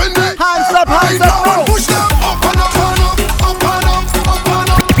up. Hands up, hands up. Now. Push them up and up and up, up and up, up and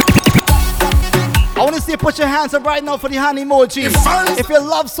up. I want to see you put your hands up right now for the hand emoji. If you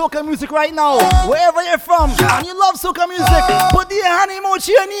love soca music right now, wherever you're from, and you love soca music, put the hand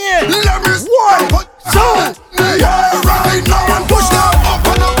emoji in here. Let me 1, 2. Yeah, right now and push them up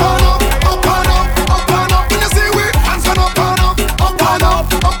and up and up, up and up, up and up. When you see we hands gone up and up, up and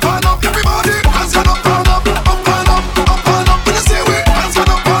up, up and up. Everybody hands gone up and up, up and up, up and up. When you see we hands gone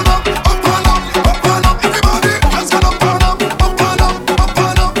up and up, up and up, up and up. Everybody hands gone up and up, up and up, up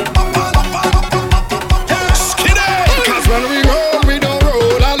and up, up and up, up and up. Skiddy! 'Cause when we roll, we don't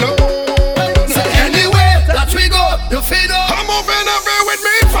roll alone. So anyway that we go, you feel up. Come moving every with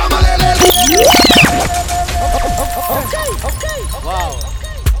me, family. Wow.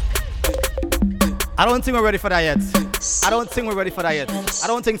 I don't think we're ready for that yet. I don't think we're ready for that yet. I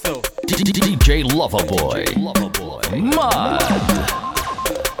don't think so. DJ Loverboy. Mud.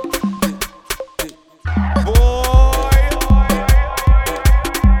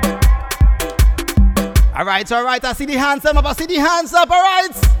 All right. I see the hands up. I see the hands up. All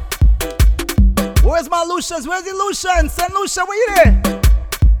right. Where's my Lucians? Where's the Lucians? Send Lucian, where you there?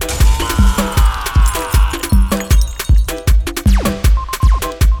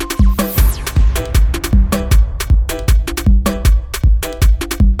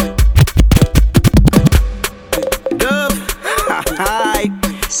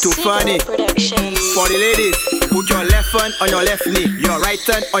 Too funny. For the ladies, put your left hand on your left knee, your right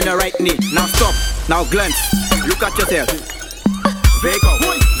hand on your right knee. Now stop. Now glance. Look at yourself. Vego,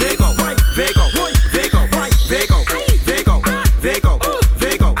 Vego, Vego, Vego, Vego, Vego, Vego, Vego,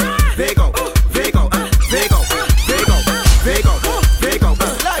 Vego, Vego, Vego, Vego, Vego, Vego.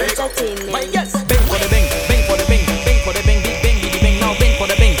 Yes. Bang for the bang, bang for the bang, bang for the bang, big bang, biddy bang. Now bang for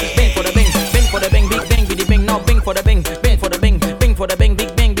the bang, bang for the bang, bang for the bang, big bang, biddy bang. Now bang for the bang, bang for the bang, bang for the bang,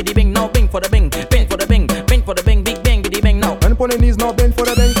 big bang, biddy bang. Now bang for the bang, bang for the bang, bang for the bang, big bang, biddy bang. Now. Bend for the knees, now bend for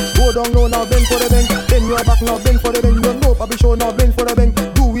the bang. Go down low, now bend for the bang. Bend your back, now bend for the bang. You know, Papi show, now bend for the bang.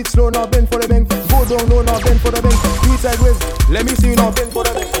 Do it slow, now bend for the bang. Go down low, now bend for the bang. Do it sideways. Let me see you now bend for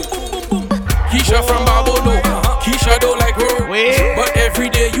the bang. Keisha from Barbados. Keisha don't like her. But every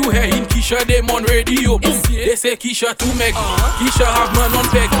day you hear him, Keisha them on radio. They say Keisha too meg. Keisha have man on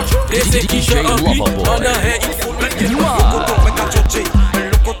peg. They say Keisha ugly. On her head it full like Locoto, make a choche.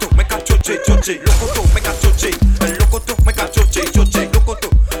 Locoto, make a choche, choche. Locoto, make a choche. Locoto, make a choche, choche. Locoto,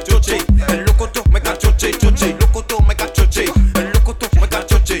 choche. Locoto, make a choche, choche. Locoto, make a choche. Locoto, make a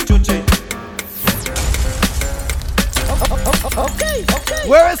choche, choche. Okay.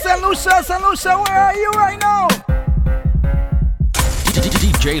 Where is St. Lucia? St. Lucia, where are you right now?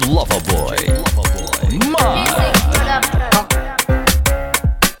 DJ Loverboy. Mud.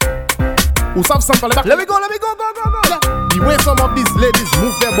 Who's up some back? Let me go. The way some of these ladies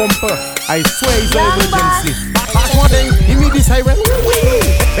move their bumper, I swear it's an emergency. Back one day, give me this siren.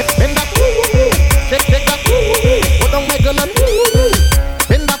 Bend that, take that, put down my gun and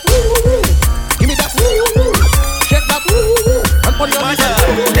bend that, give me that, shake that, and put your mother.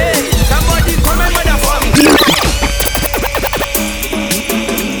 Hey, somebody call my mother for me.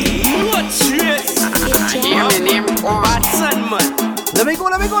 What shit? Give me name, bad son, man. Let me go.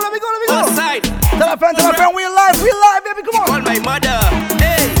 Outside. Tell my friend, we live, baby, come on. Call my mother.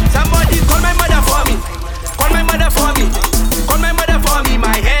 Hey, somebody call my mother for me. Call my mother for me. Call my mother for me.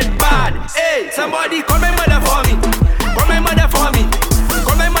 My head bad. Hey, somebody call my mother for me. Call my mother for me.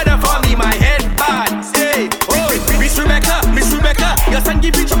 Call my mother for me. My head bad. Hey, oh, Miss Rebecca, your son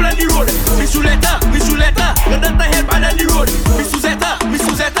give you trouble on the road. Miss Juletta, your daughter head bad on the road. Miss Suzetta,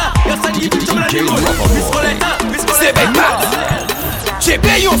 your son give you trouble on the road. Miss Coletta. J'ai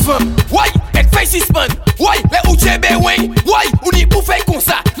payé au fun, ouais, elle fait 6 semaines, ouais, mais où j'ai payé, ouais, on y pour faire comme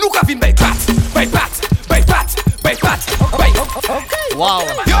ça, nous qu'avons bay pat. Wow.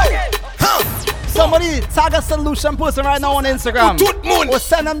 Yo, somebody tag a solution person right now on Instagram. Or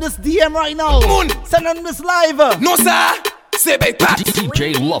send them this DM right now. Send them this live. Non ça, c'est bay pat.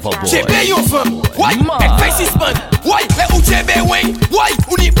 DJ Loverboy. J'ai bay yon femme. Ouais, elle fait six man. Ouais, les ou j'ai bay wing. Ouais,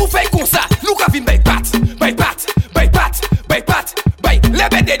 ou ni pou fay comme ça. Nous ka vin bay pat. Bay pat. Bay pat. Bay pat. Bay. Les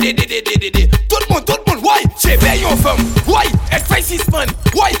bay de. Tout le monde, ouais. J'ai bay yon femme. Ouais, elle fait six man.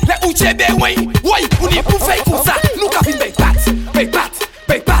 Ouais, les ou j'ai bay wing. Ouais, ou ni pou fay comme ça. Nous ka vin bay pat. Bay pat.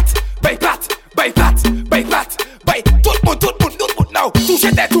 Bay pat. Bay pat. Bay pat. Bay pat. Bay. Tout le monde, now.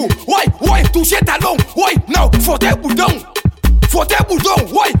 Touchez tes tout. Ouais, touchez ta langue. Ouais, now. Faut tes boudons. Faut tes boudons,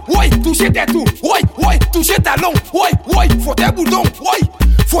 ouais, touchez tes tout, ouais, touchez ta langue, ouais, faut tes boudons, ouais,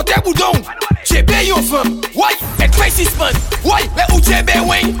 faut tes boudons. J'ai payé yon femme, ouais, elle fait six man, ouais, les ou j'ai payé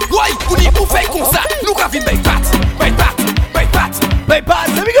wing, ouais, ou ni pou fay comme ça, nous ka vin bay pat,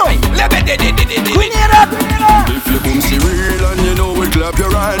 there we go. Les bay de. Clean it up. If you boom see real and you know it, clap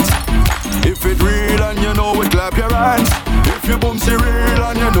your hands. If it real and you know it, clap your hands. If you boom see real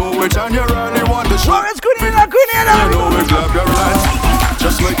and you know it and you really want to show it, clean it up. You know it, clap your hands.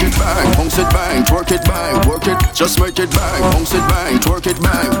 Just make it bang, bounce it bang, twerk it bang, work it. Just make it bang, bounce it bang, twerk it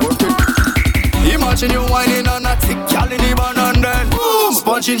bang, work it. Imagine you whining on a thick gal in the van and then boom,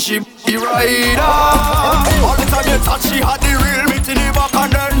 sponging she be right up. All the time you thought she had the real meat in the back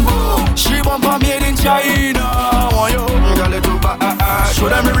and then boom, she bumper made in China. Want you, girl it too bad. Show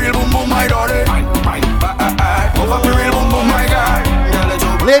them the real boom boom my daughter. Over the real boom boom my guy.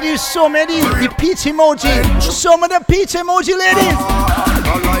 Ladies, show me the peach emoji. Show me the peach emoji, ladies.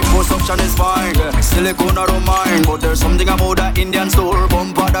 All life consumption is fine. Silicone I don't mind, but there's something about that Indian store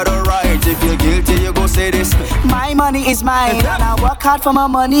bumper that are right. If you're guilty, you go say this. My money is mine, and I work hard for my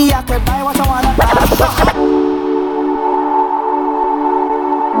money. I can buy what I wanna.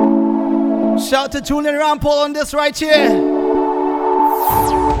 Shout to Julian Rampol on this right here.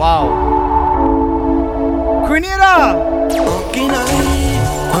 Wow. Grenada.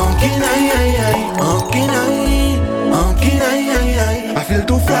 I feel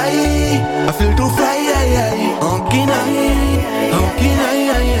too fly,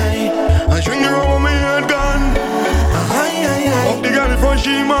 I drink the rum with my head gun. Up the girl from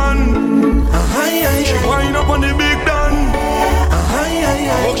she man. She wind up on the big done.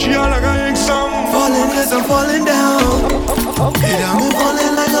 Fuck she all like a exam. Falling yes, I'm falling down. I'm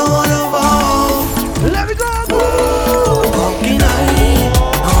falling like a waterfall. Let me go.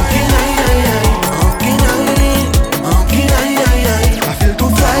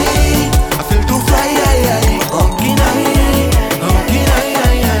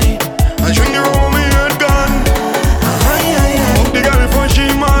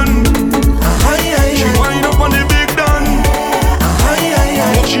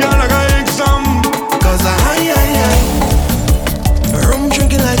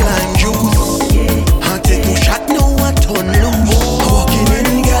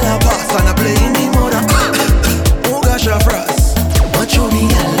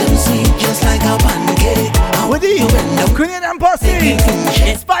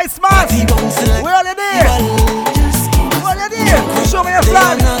 Spice Mass, we're all there. Show me a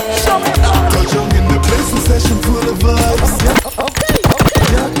flag. Show me a flag. Cause you're in the place, a session full of vibes. Okay.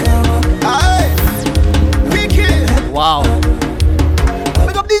 Aye. Wicked. Wow.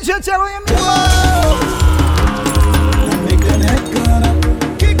 Pick up DJ Terry. Make that head gonna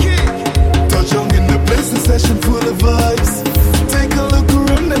kick it. Touch young in the place, a session full of vibes. Take a look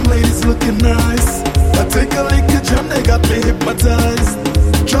around, them ladies looking nice. I take a lick of jam, they got me hypnotized.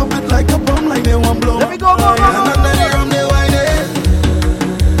 Drop it like a bomb, like they want blow. Let me go. And under the rum they whining.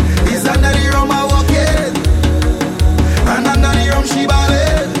 Is under the rum I walking. And under the rum she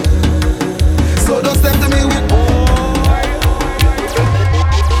balling. So don't step to me with.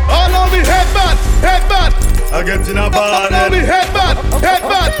 Oh no, me headbutt. I get in a bar. No me headbutt.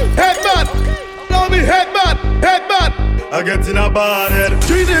 No me headbutt. I get in a bar.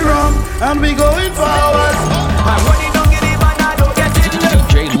 Treat it wrong, and we going forward. I'm running down in the van, I don't get it.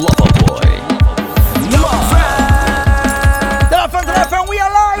 DJ Loverboy. Tell a friend, we are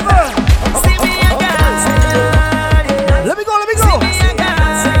live. See me again. Let me go.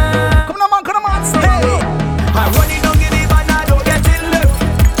 Come on, man. Hey. I'm running down in the van, I don't get it left.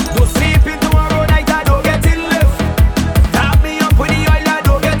 Don't sleep in tomorrow night, I don't get it left. Tap me up with the oil, I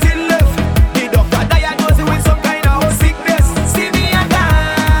don't get it left. The doctor diagnosed me with some kind of sickness. See me again.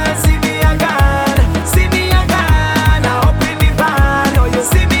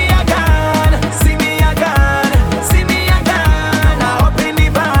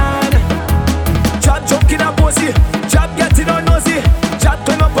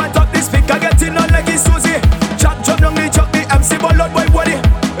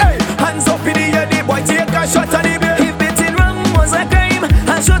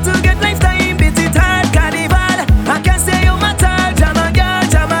 Sure to get lifetime, beat it hard, carnival. I can say you matter, jama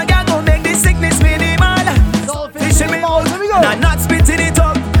girl, go make this sickness minimal. Fish in me mouth, nah, not spitting it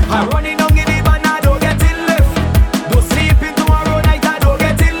up. I'm running down in the van, I don't get it left. Don't sleep in tomorrow night, I don't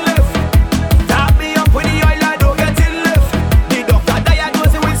get it left. Tap me up with the oil, I don't get it left. The doctor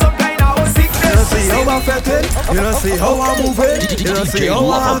diagnosed me with some kind of sickness. You see how I'm fetting, you don't see how I'm moving, you don't see how I'm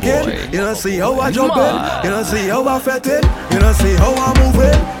walking, you don't see how I'm jumping, you don't see how I'm fetting, you don't see how I'm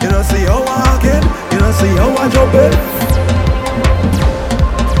moving, you don't see how I'm walking, you don't see how I'm jumping.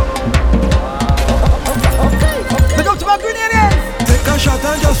 Look up to my Grenadians. Take a shot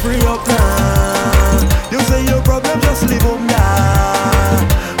and just free up now. You say your problem, just leave them now.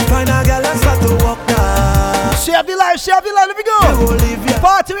 Find a girl and start to walk now. Share the life, let me go.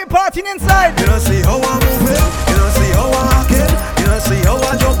 Party, we partying inside. You don't see how I'm moving, you don't see how I'm walking, you don't see how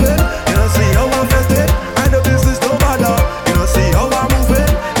I'm jumping, you don't see how I'm festing. And the business don't bother. You don't see how I'm moving,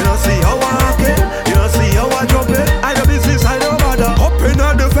 you don't see how I'm walking, you don't see how I'm jumping. And the business I don't bother. Up in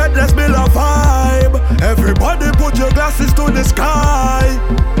on the fed, let's build a vibe. Everybody put your glasses to the sky.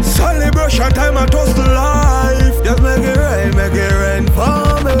 Celebration time and toast to life. Just make it rain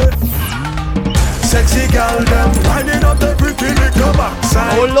for me. Sexy girl, them riding up the pretty little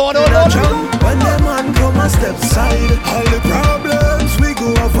backside. Oh Lord. When the man come a step side, all the problems we go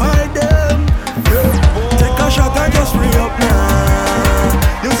avoid them. Yeah. Take a shot and just free up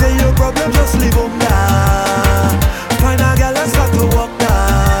now. You say your problem, just leave them now. Find a girl and start to walk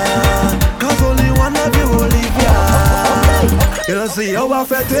now. Cause only one of you will leave ya. You don't see how I'm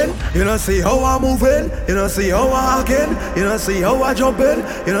fetting, you don't see how I'm moving, you don't see how I'm walking, you don't see how I'm jumping,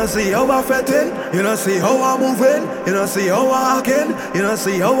 you don't see how I'm fetting, you don't see how I'm moving, you don't see how I'm walking, you don't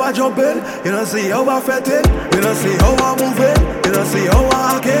see how I'm jumping, you don't see how I'm fetting, you don't see how I'm moving, you don't see how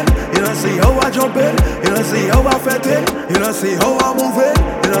I'm walking, you don't see how I'm jumping, you don't see how I'm fetting, you don't see how I'm moving,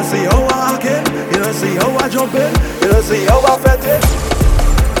 you don't see how I'm walking, you don't see how I'm jumping, you don't see how I'm fetting.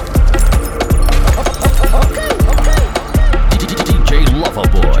 DJ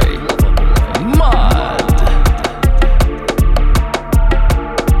Loverboy, mad.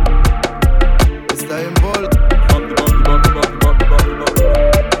 It's time ball.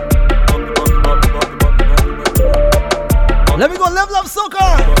 Let me go level up soca.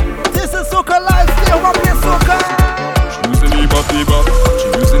 This is soca live. Stay home and play soca. She using the bop bop. She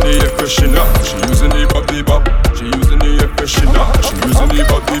using the air freshener. She using the bop bop. She using the air freshener. She using the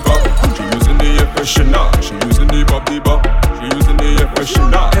bop bop. She using the air freshener. She using the bop bop. She using the air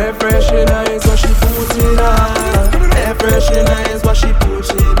freshener. Air freshener is what she putting on. Air freshener is what she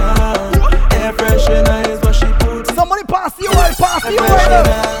putting on. Air freshener is what she putting on. Somebody pass the oil, pass the oil.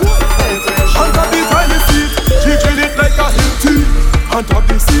 On top the toilet seat, she treat it like a Hilti. On top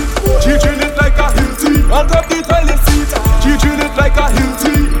the seat, she treat it like a Hilti. On top the toilet seat, she treat it like a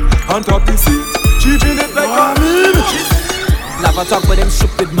Hilti. On top the seat, she treat it like a Never talk with them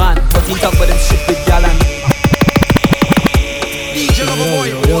stupid man, but he talk with them stupid gal and DJ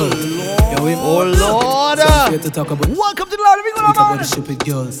Loverboy. Oh Lord. To talk about. Welcome to the Lord. We talk about the stupid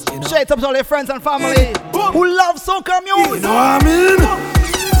girls. You know? Straight up to all their friends and family who love soca music. You know what I mean?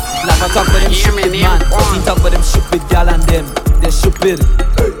 Never talk with them stupid man, but he talk with them stupid gal and them. They're stupid.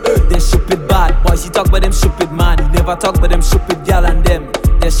 They're stupid bad. Boys, he talk with them stupid man. He never talk with them stupid gal and them.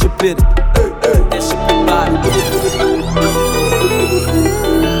 They're stupid. They're stupid bad. Stupid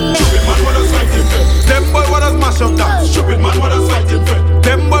man, what a sight in bed. Them boy, what a smash up that. Stupid man, what a sight in bed.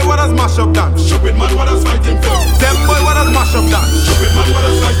 Them boy, what a smash up that. Stupid man, what a sight in bed. Them boy, what a smash up that. Stupid man, what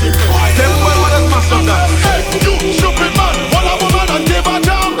a sight in bed. Them boy, what a smash up that. Hey, you stupid man, what a woman and give a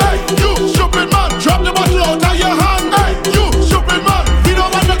damn. Hey, you stupid man, drop the bottle out of your hand. Hey, you stupid man, we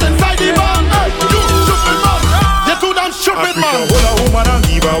don't want nothing inside the van. Hey, you stupid man, you too damn stupid man. Hold a woman and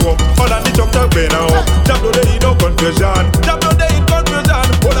give a walk. All of the talk to be now. Jab no day no confusion. Jab no day in confusion.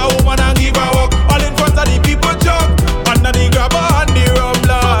 Hold a woman and give a walk. All in front of the people jump. Under the grabber and the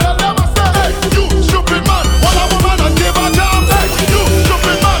rumbler. Hey, you stupid man. Hold a woman and give a damn. Hey, you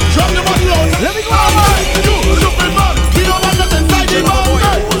stupid man. Drop the bottle out. Let me go. Hey, you stupid man. We don't want nothing inside the man.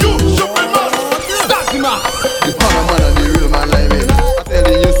 Hey, you stupid man. Stop the man. The Panama man and the real man like me. I'm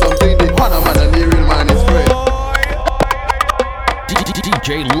telling you something. The Panama man and the real man is friend.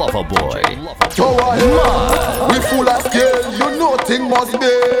 DJ Loverboy. So we full of scale, you know thing must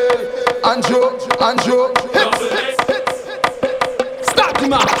be. Andrew, Stop the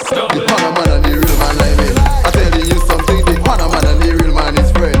mask. the Panama man and the real man like me. I'm telling you something, the Panama man and the real man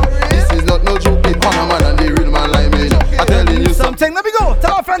is friend. This is not no joke, the Panama man and the real man like me. I'm telling you something. Let me go.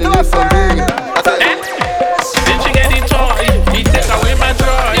 Tell our friend, tell our friend. Since you get the toy, he take away my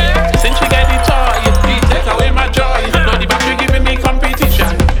joy. Since you get the toy, he take away my joy. Now the battery giving me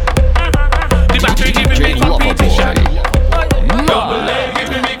competition.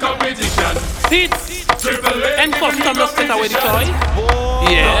 with the toy?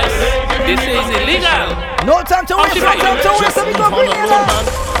 Yes. This is illegal. No time to waste, no time to waste. Let me go bring it up.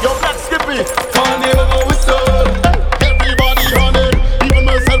 Yo, Black Skippy, carnival go whistle. Everybody on it, even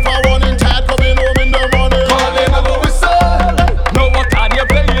myself I want in chat coming home in the morning. Carnival go whistle. Know what card you're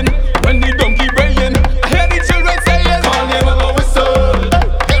playing when the donkey braying. I hear the children saying, carnival go whistle.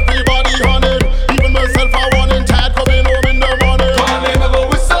 Everybody on it, even myself I want in chat coming home in the morning. Carnival go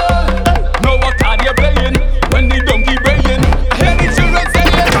whistle. Know what card you're playing when the donkey braying. I hear the children saying,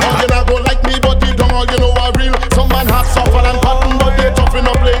 all you not go like me, but you don't all you know are real. Some man have suffer and pattern, but they tough in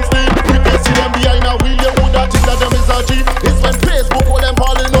a playing steel. We can see them behind a wheel, you would think that them is a G. It's when Facebook all them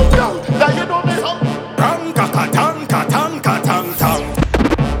falling up down. That you know this up.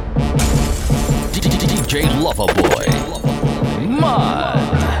 DJ Loverboy. Mud.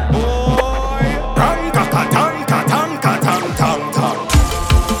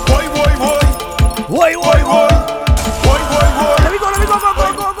 Woi, woi, woi. Let me go, go.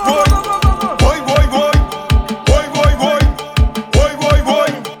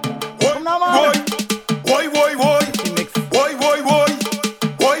 Come now, man.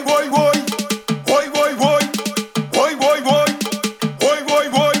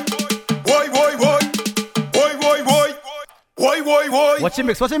 What's your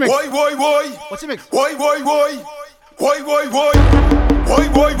mix? What's your mix? What's your mix?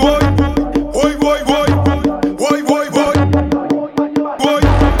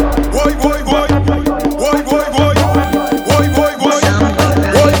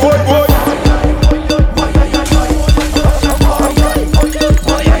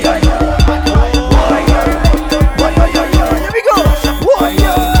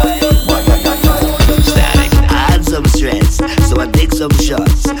 Some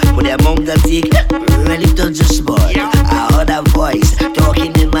shots, but the amount that take really touch the spot. I heard a voice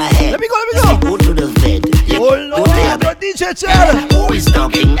talking in my head. Let me go. Go to the vet. DJ Chell. Who is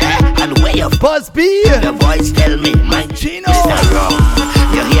talking? And where your Buzz B? The voice tell me, my Chino. Mr. Wrong.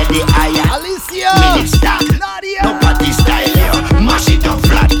 You hear the aya? Alicia. Minister. Nadia. No party style here. Mash it up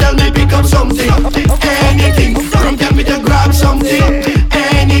flat. Tell me pick up something. Anything. From tell me to grab something.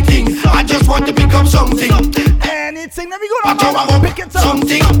 Anything. I just want to pick up something. Anything. Let me go. Pick it up.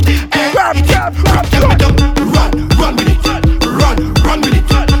 Something. Grab. Tell me to run with it. Run with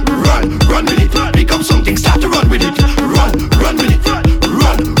it. Run with it. Pick up something. Start to run with it. Run with it.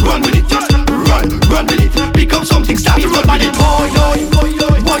 Run with it. Just run with it. Pick up something. Start to run with it. Boy,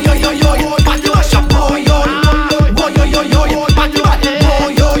 party mash up. Boy, party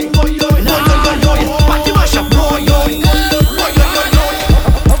mash up.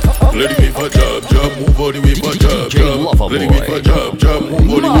 let me for job, move all the way for job. Let me for job,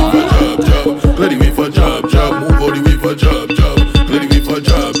 move all the way for job. Let me for job, move all the way for job. Let me for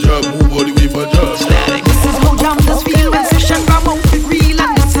job, move all the way for job. This is how jam does feel when session promoted real,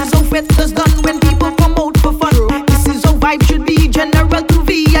 and this is how it is done when people promote for fun. This is how vibe should be general to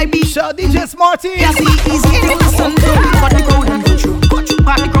VIP. Shout DJ Smarty. Yes, he is easy to listen to. Cut the crowd and go through.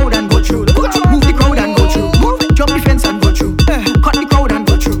 Part the crowd and go through. Move the crowd and go through. Jump the fence and go through. Cut the crowd and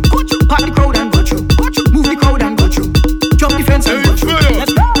go through. Part the crowd and go through. Move the crowd and go through. Jump the fence and go through.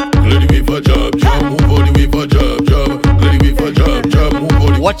 Let's go. Let me for job, move all the way for job. Let me for job, move all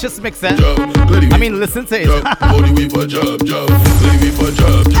the way. Watch this mix, eh? I mean, listen to it. Move all the way for job. Let me for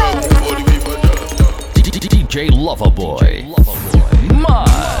job, move all the way for job. DJ Loverboy. Mud.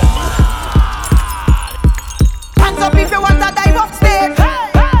 Hands up if you want to dive off stage.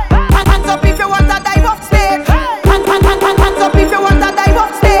 Hands up if you want to dive off stage. Hands up if you want to dive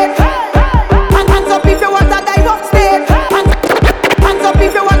off stage. Hands up if you want to dive off stage. Hands up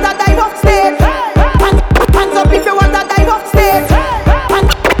if you want to dive off stage. Hands up if you want to dive off stage.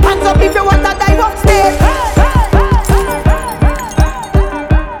 Hands up if you want to dive off stage.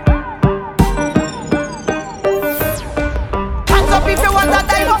 Hands up if you want to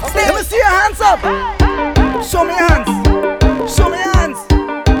dive off stage. Let me see your hands up. Show me your hands. Show me your hands.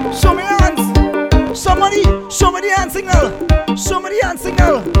 Show me your hands. Somebody, show me the hand signal. Show me the hand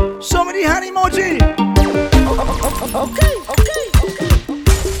signal. Show me the hand emoji. Okay.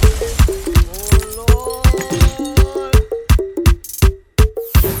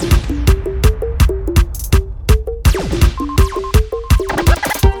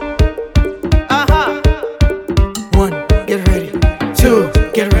 One, get ready. Two,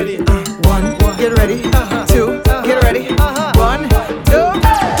 get ready. One, get ready. Two, get ready. One, two.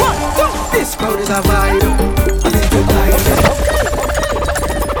 This crowd is a vibe. I think you like it.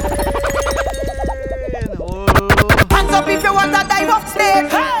 Hands up if you want to dive off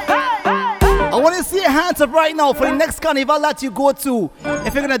stage. I want to see your hands up right now for the next carnival that you go to.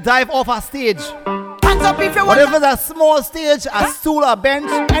 If you're gonna dive off a stage. Hands Hands up if you want. Whatever the small stage, a stool, a bench,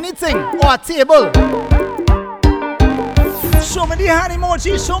 anything, or a table. Show me the hand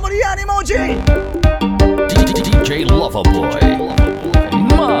emoji. Show me the hand emoji. DJ Loverboy.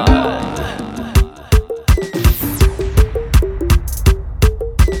 Mud.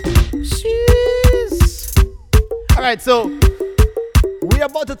 Jeez. All right, so we're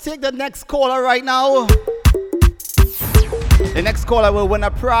about to take the next caller right now. The next caller will win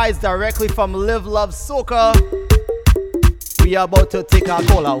a prize directly from Live Love Soca. We are about to take our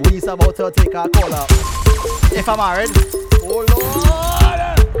caller. We're about to take our caller. If I'm married. Oh Lord.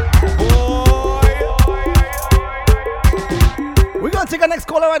 We're gonna take our next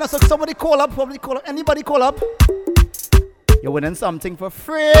caller right now. So somebody call up, probably call up. Anybody call up? You're winning something for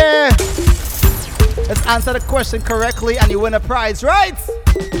free. Let's answer the question correctly and you win a prize, right?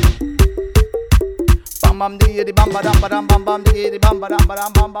 Bam bam diggy bam ba dam ba dam bam bam diggy bam ba dam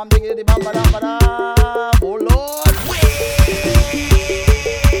bam bam diggy bam ba dam ba dam. Oh Lord.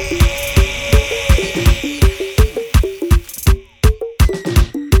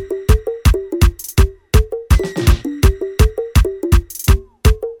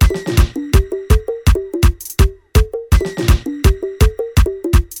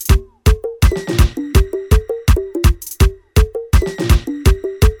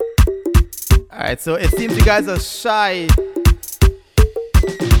 Alright, so it seems you guys are shy.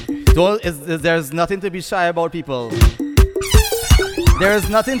 There's nothing to be shy about, people. There is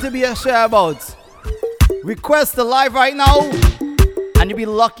nothing to be shy about. Request the live right now, and you'll be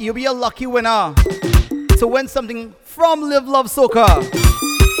lucky. You'll be a lucky winner to win something from Live Love Soca.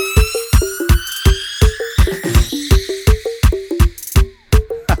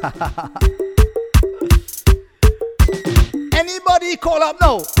 Anybody call up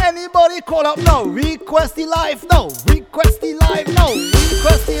now? Anybody call up now? Request the live now. Request the live now.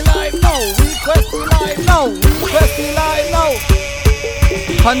 Request the live now. Request the live now. Request the live now.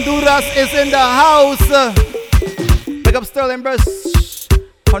 Honduras is in the house. Pick up Sterling Brush.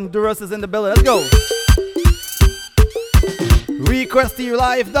 Honduras is in the building. Let's go. Request the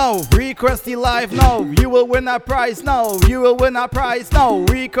live now. Request the live now. You will win a prize now. You will win a prize now.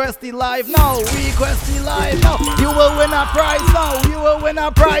 Request the live now. Request the live now. You will win a prize now. You will win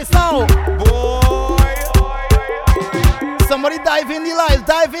a prize now. Boy. Somebody dive in the live.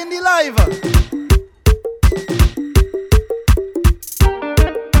 Dive in the live.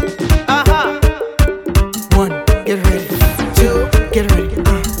 Aha. 1, get ready. 2, get ready.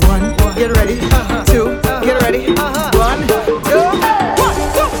 1, get ready. 2, get ready. 1, 2, 1.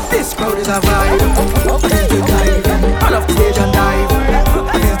 This crowd is a vibe. I feel to dive. Run off the stage and dive. I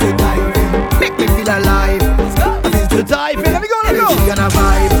feel to dive. Make me feel alive. I feel to dive. Let me go, let me go. Energy and a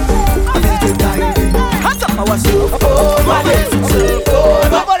vibe. I feel to dive. Hands up, our surf over it.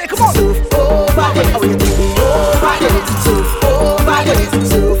 Surf over it. Come on. Surf over it. How you doing? Over it. Surf over it.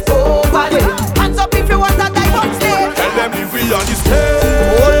 Surf over it. Hands up if you want to dive on stage. Tell them if we on the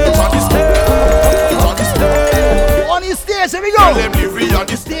stage. On the stage. On the stage. On the stage, here we go. Tell them if we on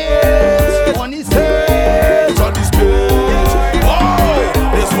the stage. On the stage. On the stage.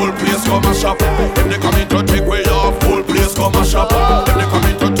 Wow. This whole place come a shop. If they come in to take way off, whole place come a shop. If they come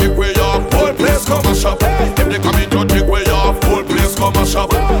in to take way off, whole place come a shop. If they come in to take way off, whole place come a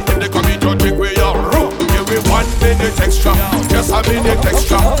shop. If they come in to take way off, give me 1 minute extra. Just a minute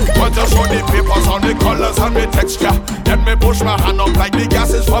extra. Want to show the papers on the colors and the texture. Let me push my hand up like the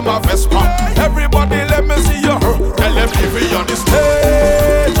gases from a Vespa. Everybody let me see you. Tell them if we on the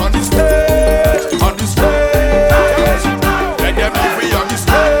stage. On the stage. On the stage. Let them if we on the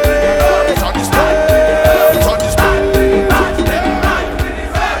stage. On the stage. On the stage.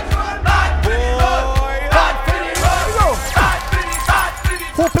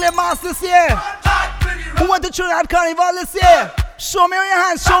 Who play mass this year? Who went to Trinidad Carnival this year? Show me your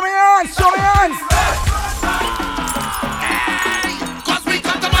hands, show me your hands, show me your hands. Cause we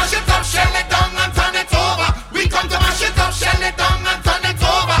come to mash it up, shell it down and turn it over. We come to mash it up, shell it down and turn it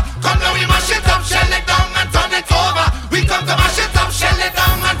over. Come now we mash it up, shell it down and turn it over. We come to mash it up, shell it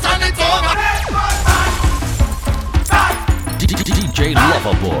down and turn it over. DJ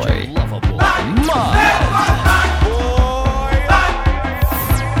Loverboy. Mud.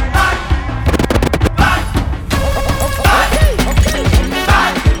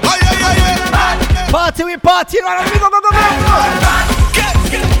 Party, we party, right? Go, go, go, go, go.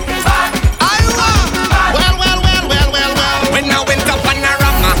 Well. When I went up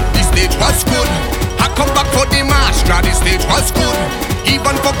Panorama, the stage was good. I come back for the march, now the stage was good.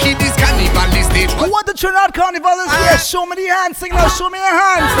 Even for Kiddies Carnival, the stage was. Who want the Trinidad Carnival this year? Show me the hands, sing now, show me your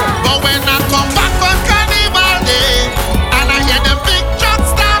hands. But when I come back from Carnival Day, and I hear the big trucks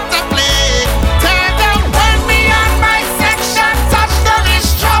start to play, turn them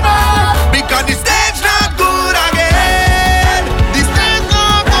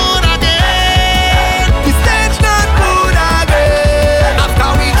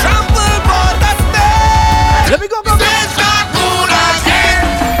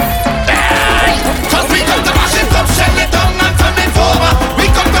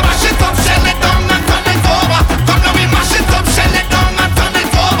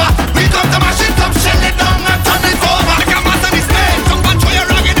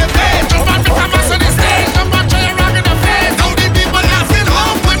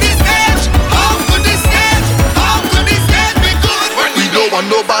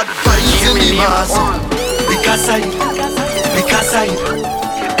mass. Because I,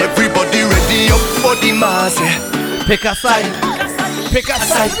 everybody ready up for the mass. Pick a side.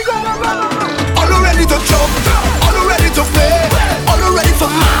 All ready to jump, all ready to play, all ready for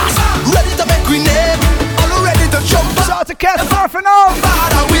mass, ready to make we name, all ready to jump. Shout to Casper for now.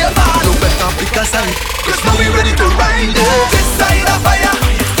 Bad and we are bad, no better pick a side, cause now we ready to ride it. This side of fire,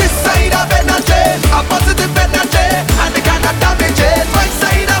 this side of energy, a positive energy, and they cannot damage it. My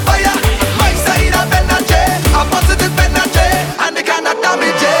side of fire, my side of energy, a positive energy, and they cannot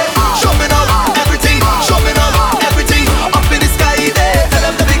damage it. Show me now everything, show me now everything, up in the sky there, tell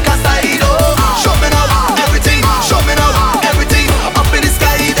them to pick a side. Oh, show me now everything, everything, up in the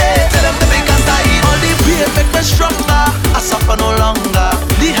sky there, tell them to pick a side. All the pain make me stronger, I suffer no longer.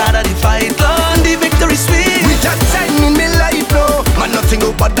 The harder the fight, on the victory sweet. We just time in me life now, man nothing go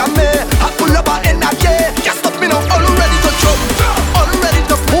bother me. I pull up an energy, can't stop me now. All ready to jump, all ready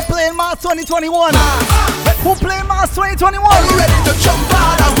to. Who playing Mars 2021? Who playing Mars 2021? All ready to jump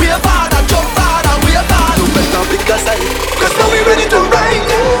hard and we are bad and jump hard and we are bad. No better because cause now we ready to ride.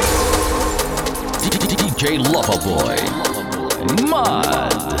 DJ Loverboy, Mud.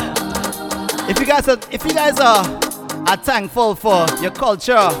 If you guys are thankful for your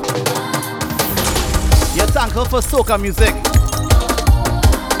culture, you're thankful for soca music,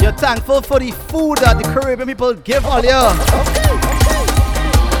 you're thankful for the food that the Caribbean people give all year,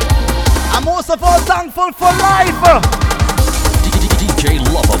 and most of all thankful for life. DJ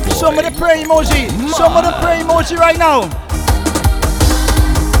Loverboy. Show me the prayer emoji. Show me the prayer emoji right now.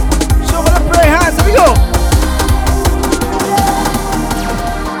 Show me the prayer hands. Here we go.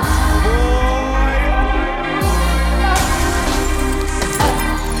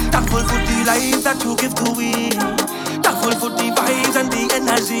 Thankful for the life that you give to me. Thankful for the vibes and the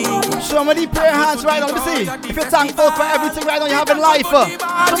energy. Show me the prayer hands right now. Let me see. If you're thankful for everything right now you have in life. Show me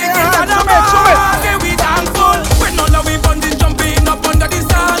your hands. Show me. We thankful. When all of we bonding jumping up under the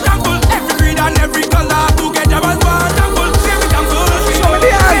stars. Thankful. Every green and every color together as one. Thankful. Say we thankful. Show me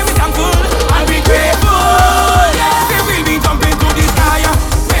the hands. Say we thankful and we grateful. Say we be jumping to the sky.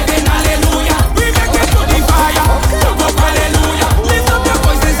 Waving hallelujah. We make it to the fire. Jump up hallelujah. Lift up your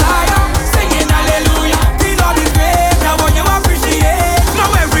voices higher. Singing hallelujah. The Lord is great. Now what you appreciate. Now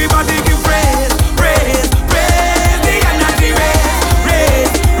everybody give praise, praise, praise. The energy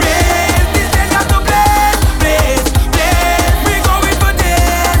raise. This day got to blaze. We going for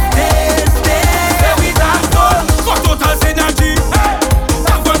this. Say we thankful for total synergy.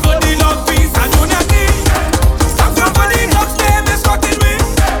 Thankful for the love, peace and unity. Thankful for the love, them escorting me.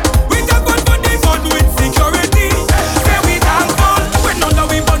 We thankful for the fun with security. Say we thankful when none of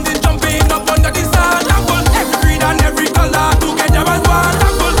we bonding jumping up under the sun. Thankful every green and every color together as one.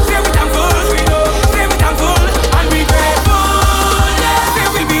 Thankful, say we thankful, say we thankful and we grateful. Say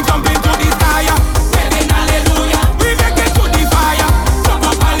we be jumping to the sky, waving hallelujah. We make it to the fire, jump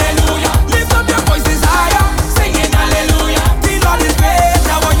up hallelujah. Lift up your voices higher, singing hallelujah. The Lord is great,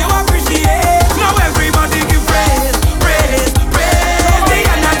 now what you appreciate. Now everybody give praise, praise, praise. The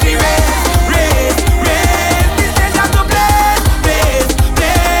energy raise. This day got to blaze.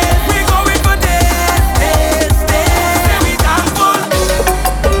 We going for this. Say we thankful.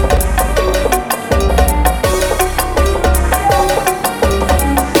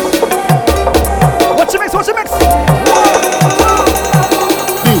 Watch your mix. The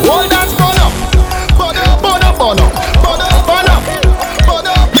whole dance burn up. Burn up.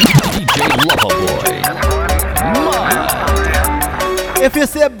 DJ Loverboy, Mud. If you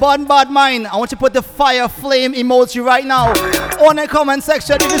say bun bad mind, I want you to put the fire flame emoji right now on the comment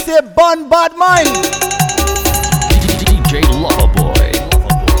section. If you say bun bad mind, DJ Loverboy,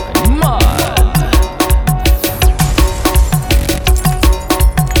 Mud.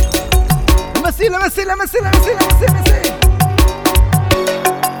 let me see.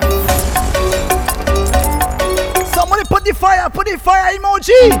 Somebody put the fire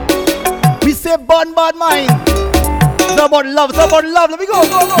emoji. We say bun bad mind. It's about love. Let me go. The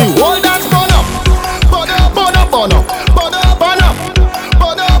whole dance burn up. Burn up.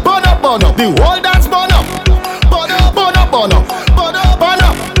 The whole dance burn up. Burn up.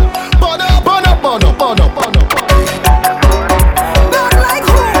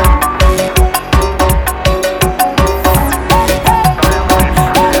 Free.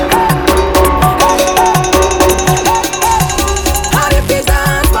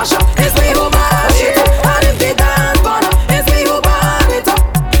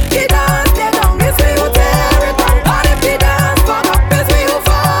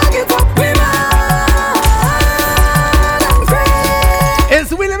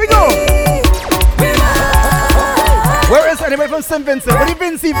 Anybody from St. Vincent? What do you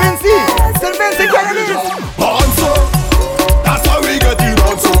Vincy? St. Vincent, get it in. Answer. That's how we get it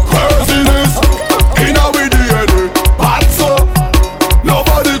on. So craziness. In our DNA. Answer.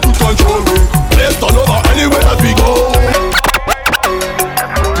 Nobody to control me. Let's turn over anywhere that we go.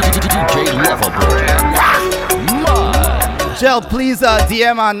 DJ Loverboy. Gel, please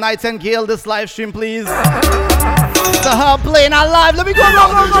DM on Nightingale this live stream, please. The her playing our live. Let me go.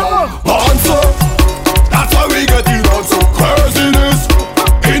 Answer. That's how we get it on. So craziness.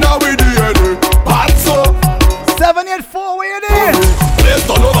 In our DNA. Answer. 784, where it is? Let's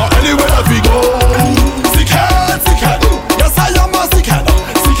turn over anywhere that we go. Sick head. Yes, I am a sick head.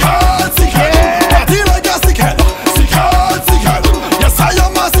 Sick head. Party like a sick head. Sick head. Yes, I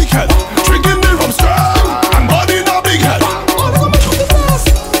am a sick head. Drinking the rum strong and body in a big head.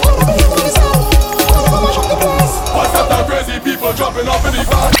 What's up, that crazy people jumping up in the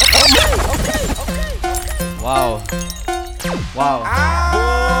van? Wow.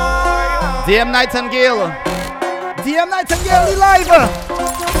 DM Nightingale. DM Nightingale live.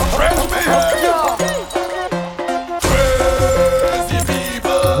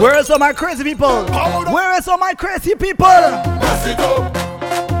 Where is all my crazy people? Where is all my crazy people? Fancy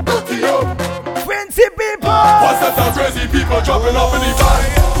people. What's up, that crazy people jumping up in the van?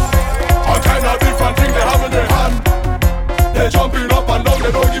 All kind of different things they have in their hand. They're jumping up and down,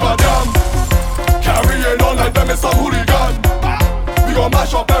 they don't give a damn. Carrying on like them is some hooligan. We gon'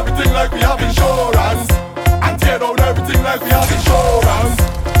 mash up everything like we have insurance, and tear down everything like we have insurance.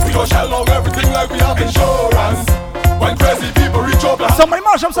 We gon' shell out everything like we have insurance. When crazy people reach up like somebody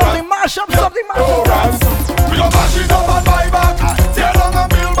mash up something. Insurance. We gon' mash it up and buy back. Tear down and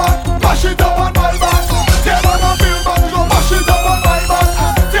build back. Mash it up and buy back. Tear down and build back. We gon' mash it up and buy back.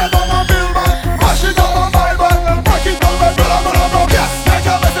 Tear down and build back. Mash it up and buy back. Break it down and build up. Yes, make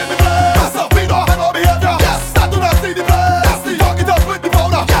a mess in the place. That's up, we don't have no behavior. Yes, that do not see the place. That's the young it up with the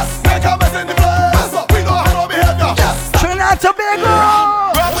powder. Yes, make a mess in the place. That's up, we don't have no behavior. Yes, Trinidad Tobago.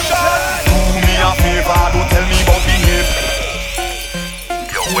 Do me a favor, don't tell me about behavior.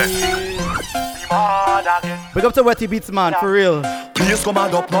 Yo, Wetty. Big up to Wetty Beats, man, for real. Please come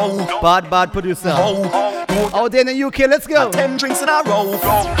and up now. Bad producer. Out there in the UK, let's go. 10 drinks in a row.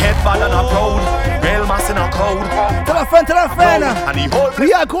 Head bad and a proud. Real mass in a crowd. Tell a friend.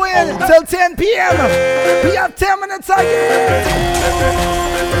 We are going till 10 p.m. We have 10 minutes again.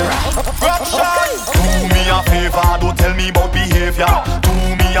 Do me a favor, don't tell me about behavior. Do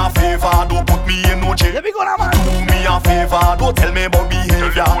me a favor, don't put me in no jail. Let me go now, man. Do me a favor, don't tell me about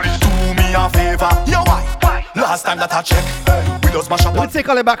behavior. Do me a favor. Yo, why? Last time that I check, we just mash up. Let me take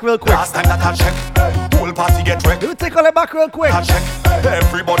all it back real quick. Last time that I check, whole party get wrecked. Let me take all it back real quick. I check,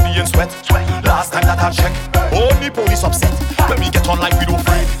 everybody in sweat. Last time that I check, only police upset. When we get on like we don't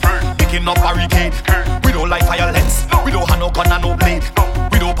afraid, picking up barricade. We don't like violence, we don't have no gun and no blade.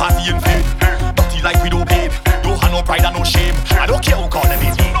 We don't party in vain, dirty like we don't babe. Don't have no pride and no shame. I don't care who call them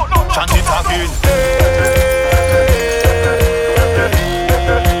in. Chant it again.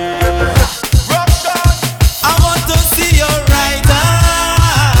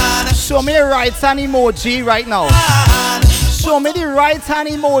 Show me the right hand emoji right now. Show me the right hand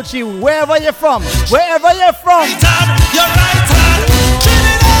emoji wherever you're from. Wherever you're from. Your right hand.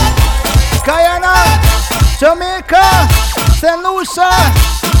 Guyana, Jamaica, St. Lucia,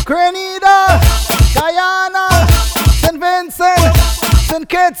 Grenada, Guyana, St. Vincent, St.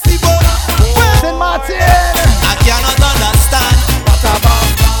 Kitts, St. Martin. I cannot understand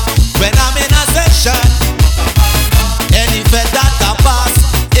when I'm in a session. Any fed that I pass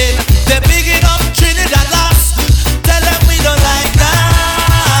in, they bigging up Trinidad last. Tell them we don't like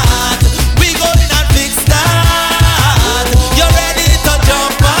that. We go in and fix that. You're ready to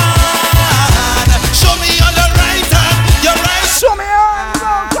jump on. Show me on the right hand. Your right. Show me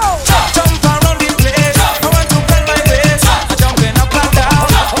on. Go. Jump around the place. I want to bend my waist. Jumping up and down,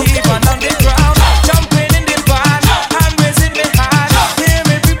 even on the ground. Jumping in the van and raising the hand. Hear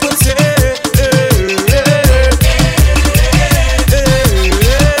me people say.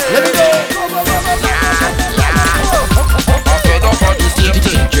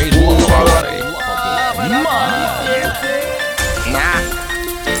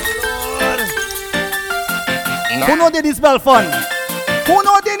 Who know Dennis Belfon? Who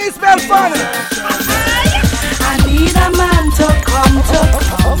know Dennis Belfon? I need a man to come.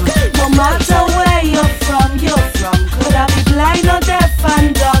 No matter where you're from. Could I be blind or deaf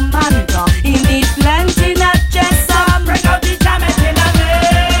and dumb and dumb? He need plenty, not just some. Bring out the jam in a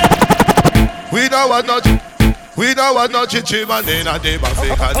day. We don't want no chichi man in a day, but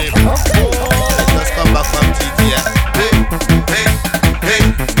fake a name. Just come back from TTS.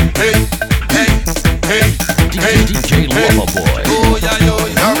 Hey. DJ Loverboy.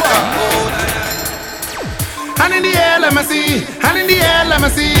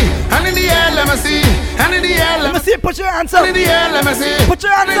 Put your hands up. In the air, let me see. Put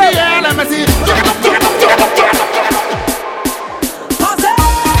your hands in up. In the air, let me see. Take it up, take it up, take it up, take it up.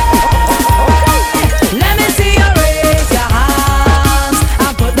 Let me see you raise your hands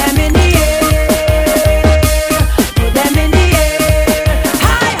and put them in the air. Put them in the air.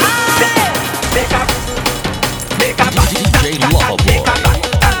 High, high. DJ Loverboy.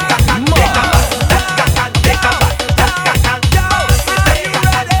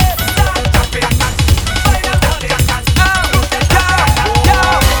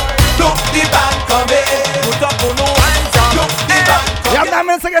 Yeah, 9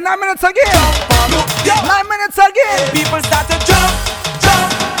 minutes again, 9 minutes again. 9 minutes again. People start to jump.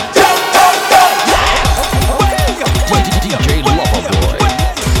 DJ Loverboy.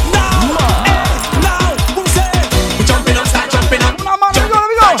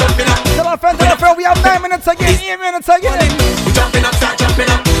 Tell a friend, we have 9 minutes again, 8 minutes again. We jumping up, start jumping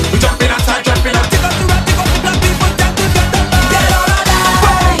up. We jumping up, start jumping up. Take us to rock, take us to black people, get together. Get all of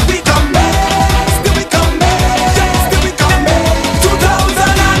that. We come back, still we come back, still we come back. 2005,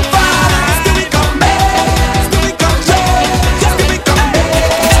 still we come back, still we come back, still we come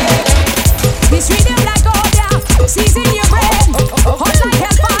back. We treat them like oil, season your brain, hot like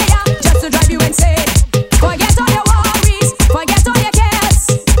hellfire, just to drive you insane. Forget all your worries, forget all your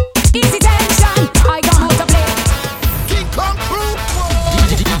cares. Easy tension, I come out to play. King Kong crew.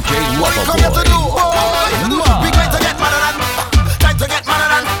 DJ What you come here to do? We going to get mad at that. Time to get mad at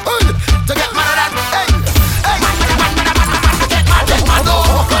that. To get mad at that. Hey, hey. Get mad,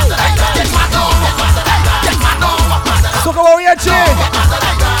 oh. Get mad, oh. Get mad, oh. So come on, yeah, Jay.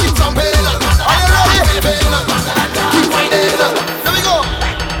 Keep jumping. Are you ready? Keep winding. Here we go.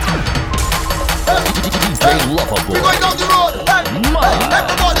 DJ Loverboy. We going down the road.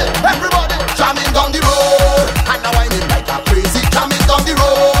 Everybody, jamming down the road. And now I'm in like a crazy, jamming down the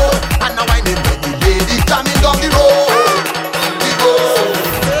road. And now I'm in with the lady, jamming down the road. We go.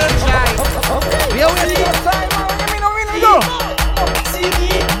 We are ready for time. We go.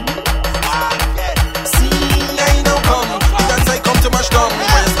 See, I know come. The dance I come to my strong.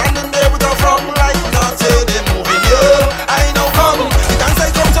 When you're standing there with a front like not say they moving you. I know come. The dance I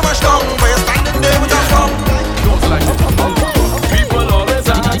come to my strong. When you're standing there with a front. People always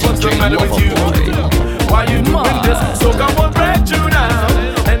ask what's the matter with you. Why you doing this? So come on, break you now.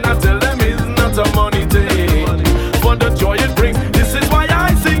 And I tell them it's not a money thing, for the joy it brings. This is why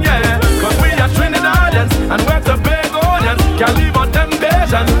I sing, yeah. Cause we are Trinidadians and we're the big audience. Can't leave on them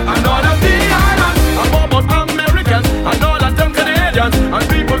Bayesians and all of the islands. I'm about Americans and all of them Canadians and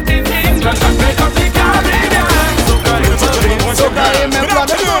people in England and make up the Caribbean. So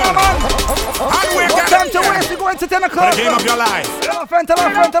Time to waste, we're going to 10 o'clock. The game of your life. Tell a friend, tell a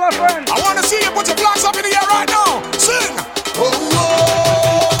friend, tell a friend. I want to see you put your flags up in the air right now. Sing.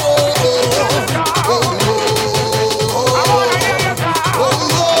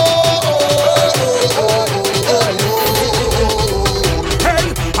 Hey,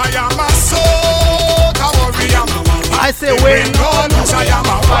 I am a soca warrior. I say win. I am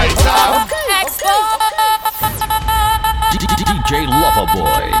a fighter. DJ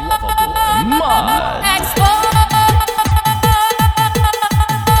Loverboy. Mud.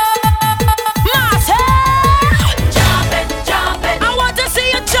 I want to see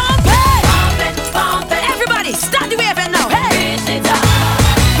you jumping. Everybody, start the wave now. Hey.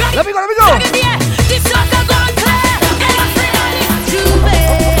 Let me go. This song is gone clear.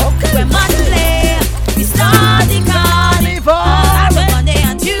 We're much play. We start the carnival. Monday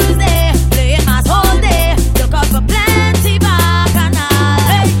and Tuesday, playing mass all day. Look out for plenty bacchanal.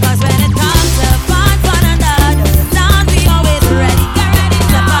 'Cause when it comes to fun and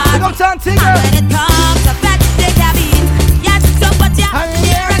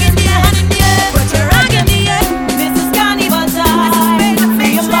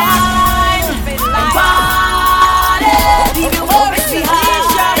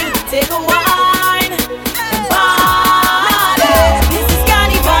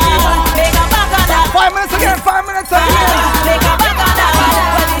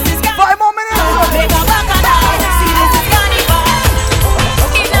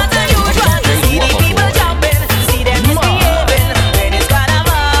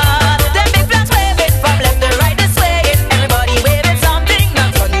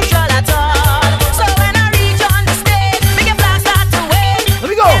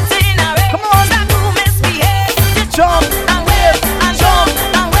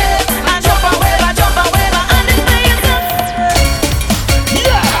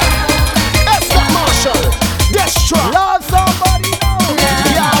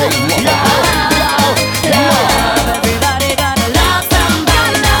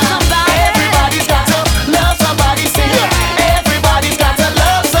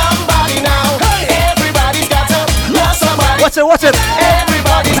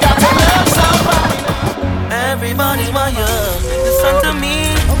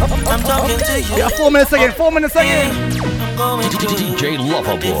We got 4 minutes again, 4 minutes again. DJ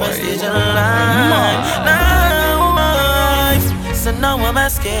Loverboy. So now I'm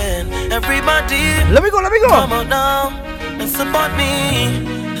asking everybody. Let me go. Come on down and support me.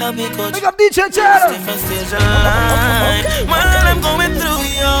 Help me coach. Pick up DJ Channel. Different stage of life. While I'm going through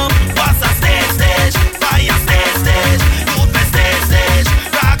yo. What's a stage? Fire stage. Youth stage.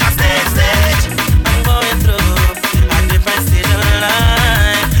 Raga stage. I'm going through a different stage of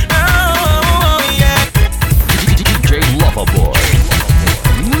life. Oh yeah. DJ Loverboy.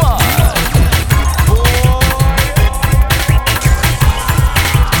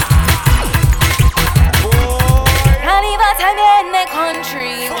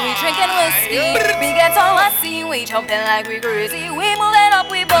 Country, we drinking whiskey. We get on our scene, we jumping like we crazy. We moving up,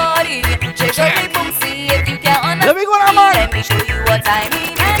 we body. Shake your boom, see if you get on the Let me go now, man. Let me show you what I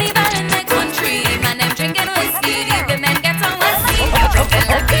mean. Carnival in the country, man, them drinking whiskey. The women get on our scene, we jumping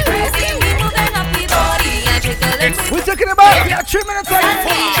like we crazy. We moving up, we body. And shake a little. We're talking about 3 minutes Let me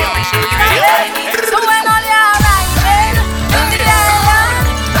show you what I mean. So when all you're riding, in the island,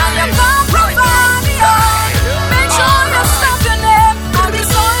 and you come from Babylon, make sure you stop your name.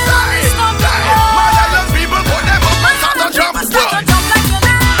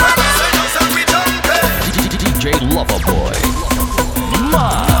 DJ Loverboy.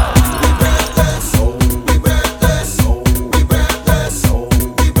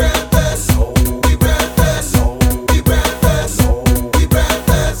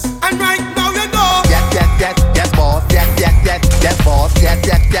 And right now you know. Yes, boss. Yes, boss. Yes.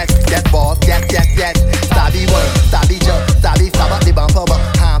 Stabby work, stabby jump, stabby flop up the bumper, but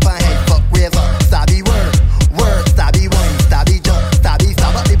hop and head fuck river. Stabby work, stabby wine, stabby jump, stabby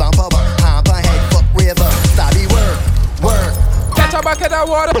flop up the bumper, but hop and head fuck river. Stabby work. Catch her back in the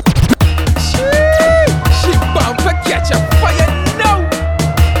water. She bumper catch a fire now.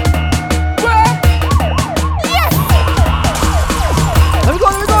 What? Yes. Let me go.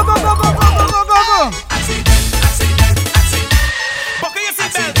 Buckle your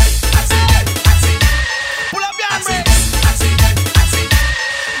seatbelt. Pull up your handbrake.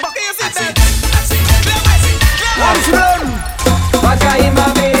 Buckle your seatbelt. Vodka in my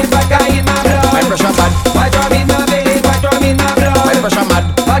veins, vodka in my blood. My pressure bad. Vodka in my veins, vodka in my blood. My pressure mad.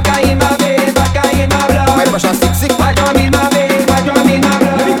 Vodka in my veins, vodka in my blood. My pressure sick. Vodka in my veins, vodka in my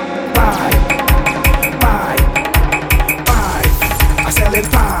blood. Five. I sell it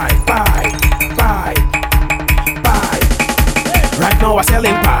five. Right now I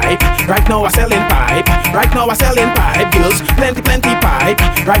selling pipe. Right now I selling pipe. Girls, plenty pipe.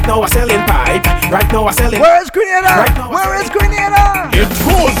 Right now I selling pipe. Where is Grenada? Where is Grenada? It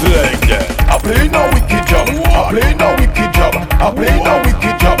goes like that. I play no wicked job.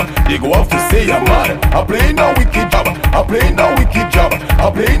 They go off to say I'm mad. I play no wicked job.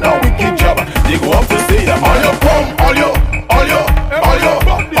 They go off to say I'm mad. All your come,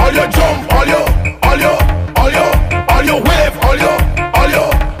 all your jump, all your wave, all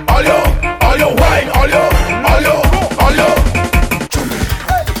your wine, all your.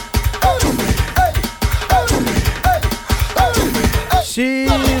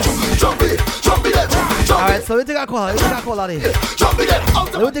 Alright, so we take a call out of here.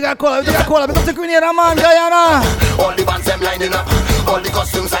 We take a call. We go to Grenada, man, Guyana. All the bands them lining up, all the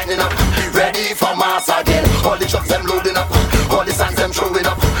costumes signing up. Be ready for mass again. All the trucks them loading up, all the sands them throwing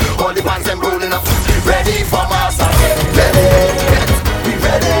up, all the bands them rolling up. Be ready for mass again.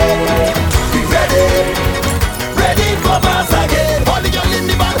 Ready for mass again. All the girls in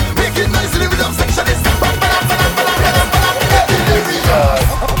the band making noise in the rhythm section. It's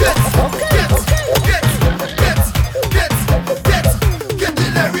get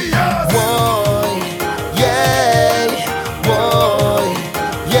delirious. Boy,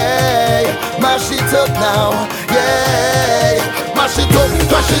 yeah, mash it up now, yeah, mash it up,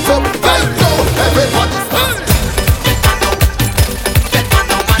 right now, everybody's fast.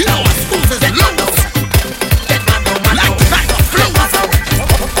 You know what schools is low. Like flow.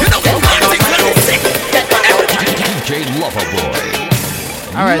 You know what music let me sing. DJ Loverboy.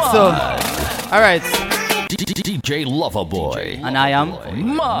 Alright. DJ Loverboy. And I am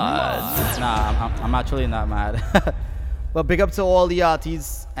mad. Nah, I'm actually not mad. But big up to all the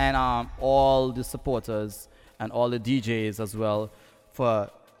artists and all the supporters and all the DJs as well for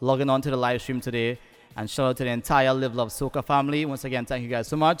logging on to the live stream today. And shout out to the entire Live Love Soca family. Once again, thank you guys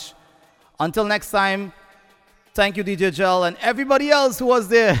so much. Until next time, thank you DJ Gel and everybody else who was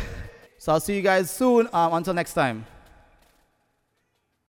there. So I'll see you guys soon. Until next time.